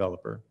a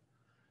developer.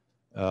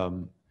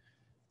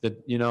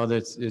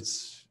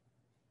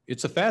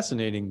 It's a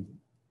fascinating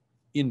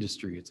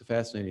industry. It's a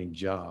fascinating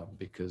job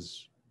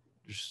because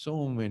there's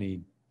so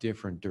many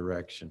different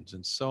directions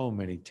and so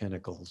many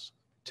tentacles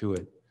to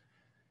it.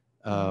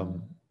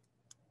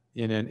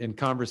 In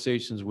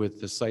conversations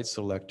with the site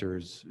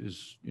selectors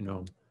is,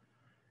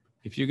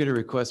 if you get a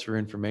request for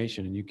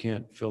information and you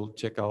can't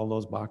check all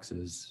those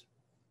boxes,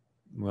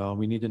 well,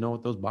 we need to know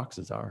what those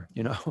boxes are,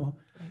 Right.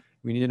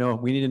 We need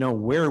to know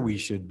where we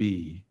should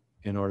be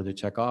in order to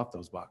check off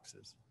those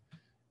boxes.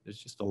 There's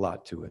just a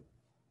lot to it.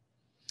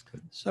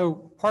 So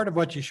part of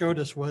what you showed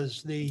us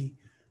was the,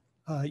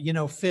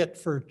 fit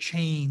for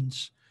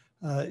chains,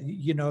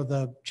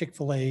 the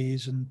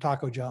Chick-fil-A's and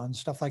Taco John's,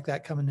 stuff like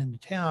that coming into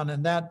town.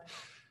 And that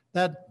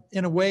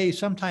in a way,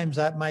 sometimes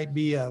that might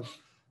be a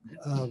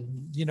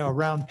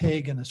round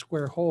peg in a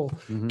square hole.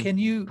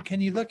 Mhm.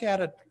 Can you look at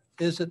it?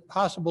 Is it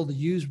possible to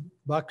use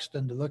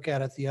Buxton to look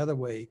at it the other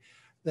way?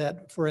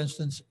 That, for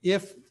instance,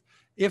 if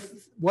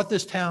what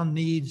this town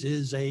needs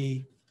is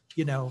a,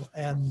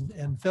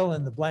 and fill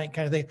in the blank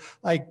kind of thing,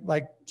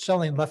 like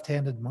selling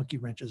left-handed monkey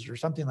wrenches or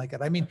something like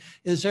that. I mean,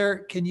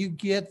 can you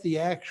get the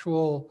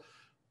actual,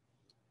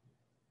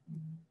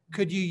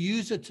 could you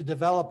use it to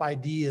develop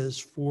ideas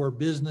for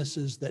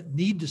businesses that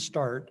need to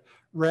start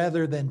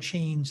rather than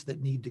chains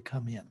that need to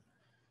come in?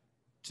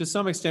 To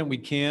some extent, we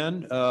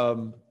can.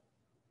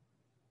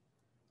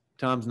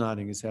 Tom's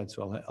nodding his head,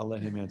 so I'll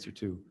let him answer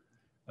too.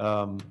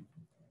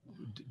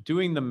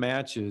 Doing the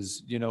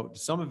matches,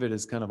 some of it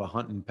is kind of a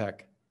hunt and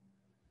peck.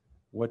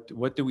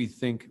 What do we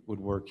think would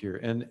work here?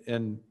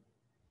 And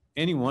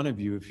any one of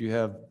you, if you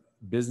have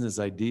business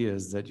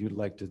ideas that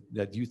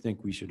that you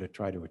think we should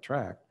try to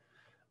attract,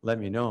 let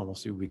me know and we'll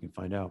see what we can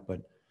find out.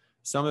 But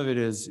some of it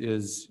is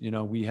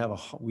we have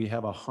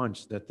a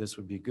hunch that this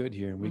would be good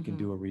here, and we can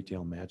do a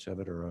retail match of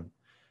it, or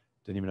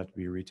doesn't even have to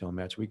be a retail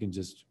match. We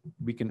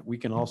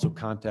can also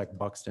contact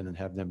Buxton and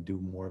have them do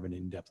more of an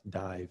in-depth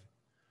dive.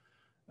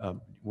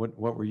 What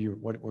were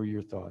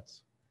your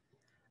thoughts?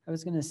 I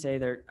was going to say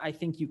there, I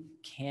think you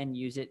can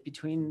use it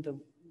between the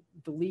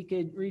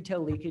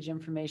retail leakage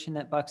information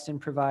that Buxton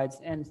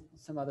provides and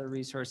some other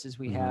resources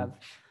we have,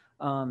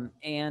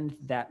 and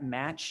that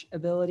match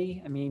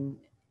ability. I mean,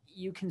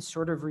 you can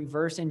sort of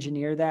reverse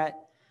engineer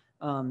that.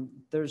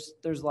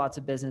 There's lots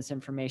of business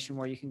information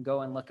where you can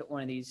go and look at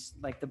one of these,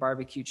 like the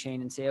barbecue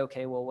chain, and say,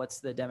 okay, well, what's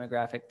the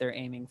demographic they're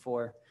aiming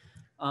for?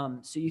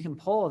 So you can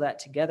pull that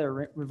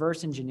together,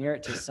 reverse engineer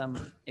it to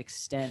some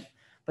extent.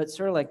 But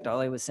sort of like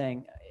Dolly was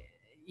saying,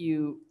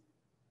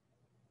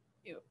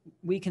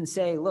 we can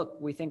say, look,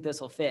 we think this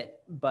will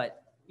fit,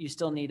 but you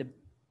still need a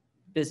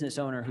business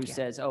owner who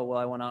says, oh, well,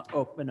 I want to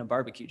open a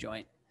barbecue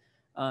joint.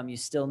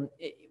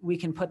 We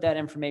can put that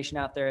information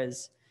out there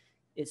as,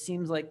 it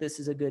seems like this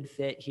is a good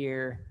fit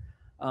here.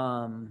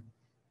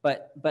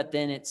 But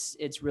then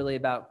it's really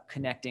about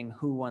connecting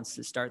who wants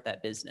to start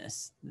that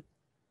business.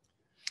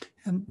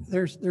 And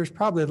there's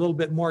probably a little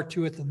bit more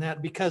to it than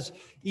that, because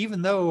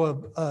even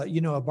though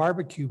a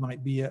barbecue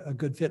might be a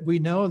good fit, we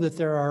know that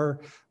there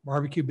are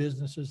barbecue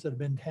businesses that have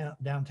been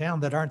downtown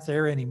that aren't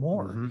there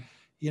anymore.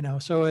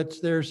 So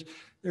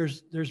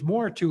there's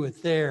more to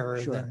it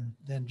there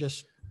than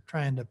just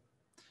trying to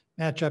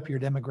match up your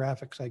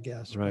demographics, I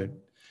guess. Right.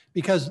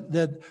 Because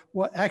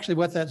what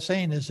that's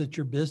saying is that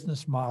your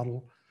business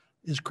model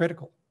is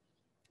critical,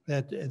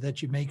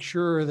 that you make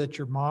sure that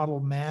your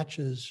model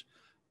matches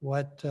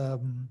what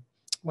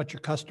your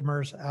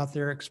customers out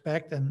there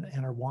expect and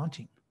are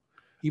wanting,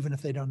 even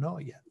if they don't know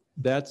it yet.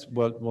 That's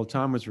what,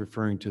 Tom was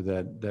referring to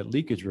that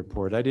leakage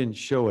report. I didn't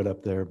show it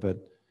up there, but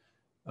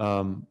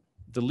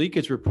the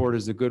leakage report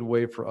is a good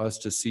way for us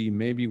to see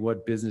maybe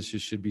what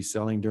businesses should be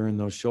selling during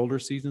those shoulder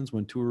seasons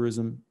when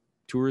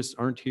tourists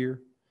aren't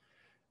here.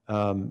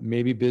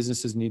 Maybe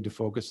businesses need to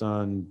focus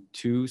on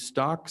 2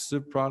 stocks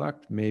of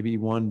product, maybe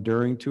one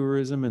during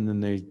tourism, and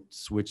then they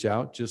switch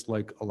out, just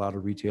like a lot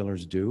of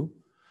retailers do.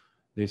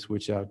 They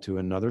switch out to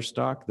another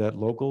stock that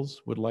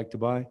locals would like to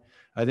buy.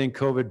 I think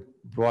COVID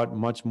brought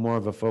much more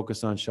of a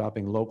focus on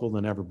shopping local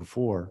than ever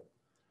before.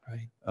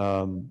 Right.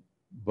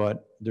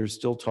 But there's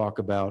still talk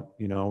about,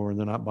 or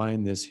they're not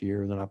buying this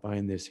here, they're not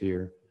buying this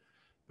here.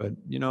 But,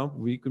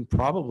 we can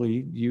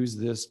probably use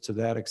this to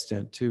that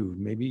extent too.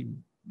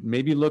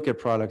 Maybe look at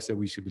products that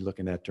we should be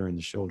looking at during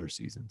the shoulder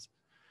seasons.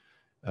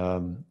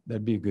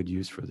 That'd be a good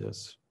use for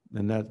this.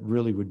 And that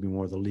really would be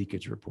more the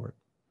leakage report.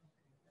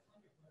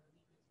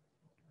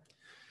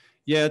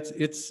 Yeah,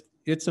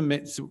 it's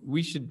amazing.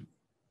 We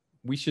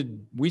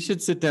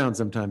should sit down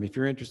sometime. If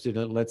you're interested,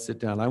 let's sit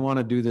down. I want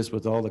to do this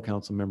with all the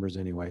council members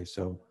anyway.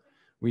 So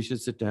we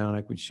should sit down.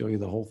 I could show you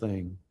the whole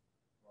thing.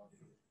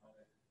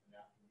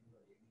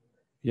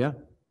 Yeah.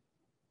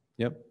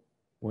 Yep.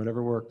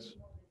 Whatever works.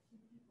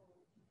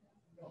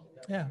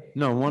 Yeah.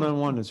 No,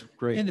 one-on-one is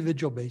great.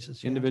 Individual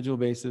basis. Yeah. Individual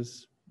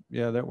basis.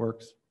 Yeah, that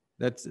works.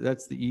 That's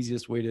the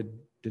easiest way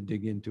to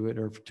dig into it,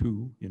 or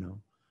 2,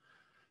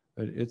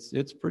 But it's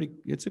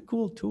a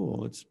cool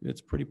tool.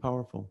 It's pretty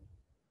powerful.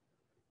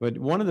 But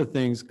one of the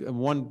things,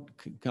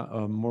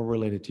 more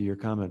related to your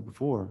comment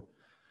before,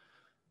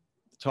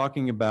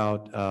 talking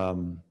about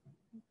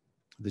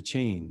the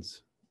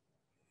chains.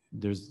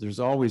 There's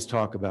always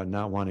talk about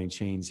not wanting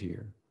chains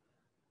here,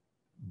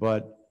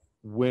 but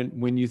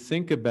when you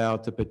think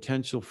about the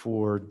potential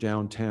for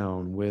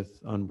downtown with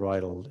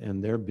Unbridled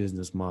and their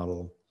business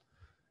model,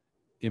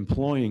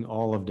 employing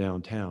all of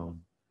downtown,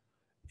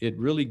 it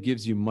really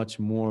gives you much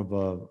more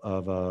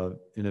of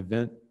an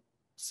event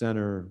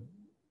center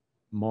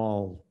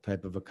mall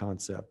type of a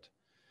concept.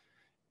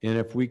 And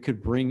if we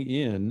could bring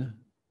in,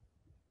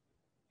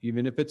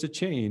 even if it's a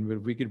chain, but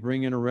if we could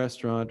bring in a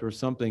restaurant or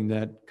something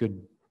that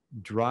could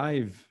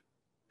drive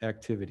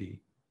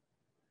activity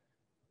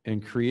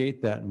and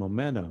create that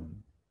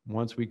momentum,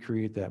 once we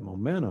create that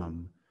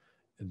momentum,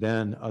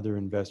 then other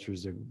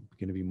investors are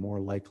going to be more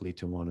likely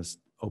to want to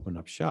open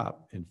up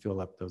shop and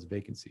fill up those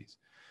vacancies.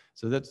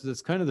 So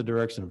that's kind of the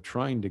direction of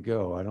trying to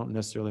go. I don't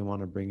necessarily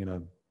want to bring in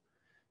a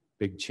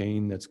big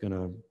chain that's going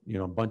to, you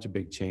know, a bunch of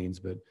big chains,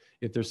 but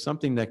if there's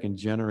something that can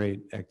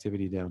generate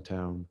activity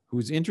downtown,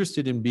 who's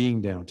interested in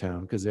being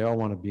downtown, because they all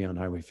want to be on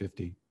Highway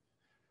 50,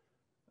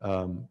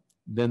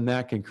 then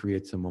that can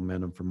create some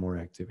momentum for more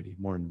activity,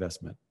 more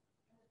investment.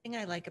 Thing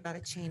I like about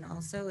a chain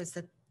also is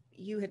that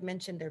you had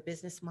mentioned their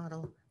business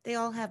model. They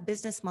all have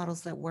business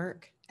models that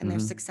work and they're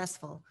Mhm.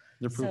 successful.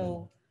 They're proven.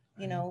 So,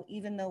 you know,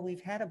 even though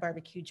we've had a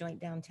barbecue joint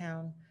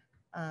downtown,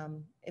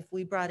 if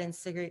we brought in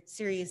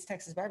Serious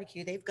Texas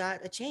Barbecue, they've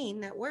got a chain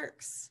that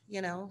works,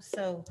 you know,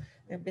 so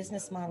their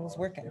business model is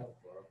working.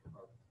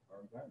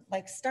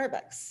 Like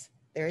Starbucks,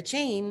 they're a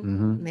chain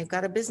Mhm. and they've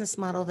got a business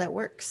model that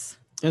works.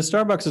 And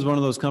Starbucks is one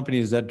of those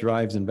companies that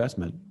drives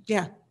investment.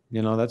 Yeah.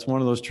 You know, that's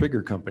one of those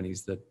trigger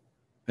companies that,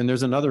 and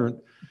there's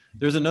another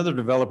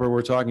developer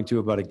we're talking to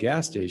about a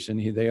gas station.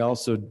 They're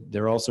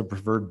also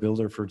preferred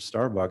builder for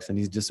Starbucks, and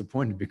he's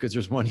disappointed because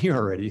there's one here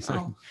already. So,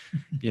 Oh.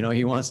 you know,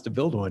 he wants to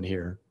build one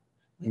here.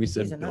 We Maybe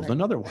said, he's build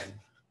another one,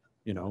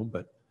 you know,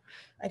 but,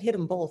 I'd hit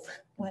them both.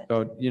 What?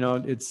 so, you know,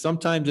 it's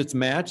sometimes it's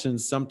match and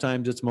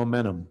sometimes it's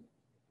momentum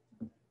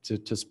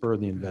to spur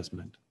the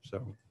investment.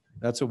 So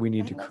that's what we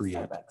need to I love create.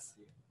 Starbucks.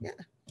 Yeah.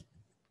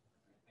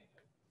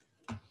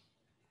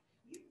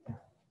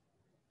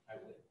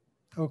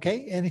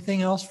 Okay,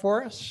 anything else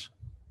for us?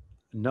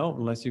 No,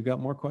 unless you've got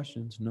more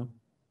questions, no.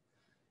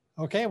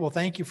 Okay, well,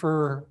 thank you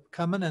for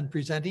coming and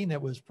presenting.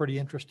 It was pretty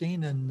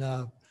interesting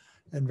and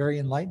very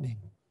enlightening.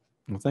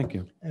 Well, thank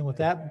you. And with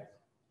that,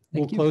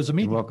 we'll Thank you. close the You're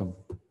meeting. welcome.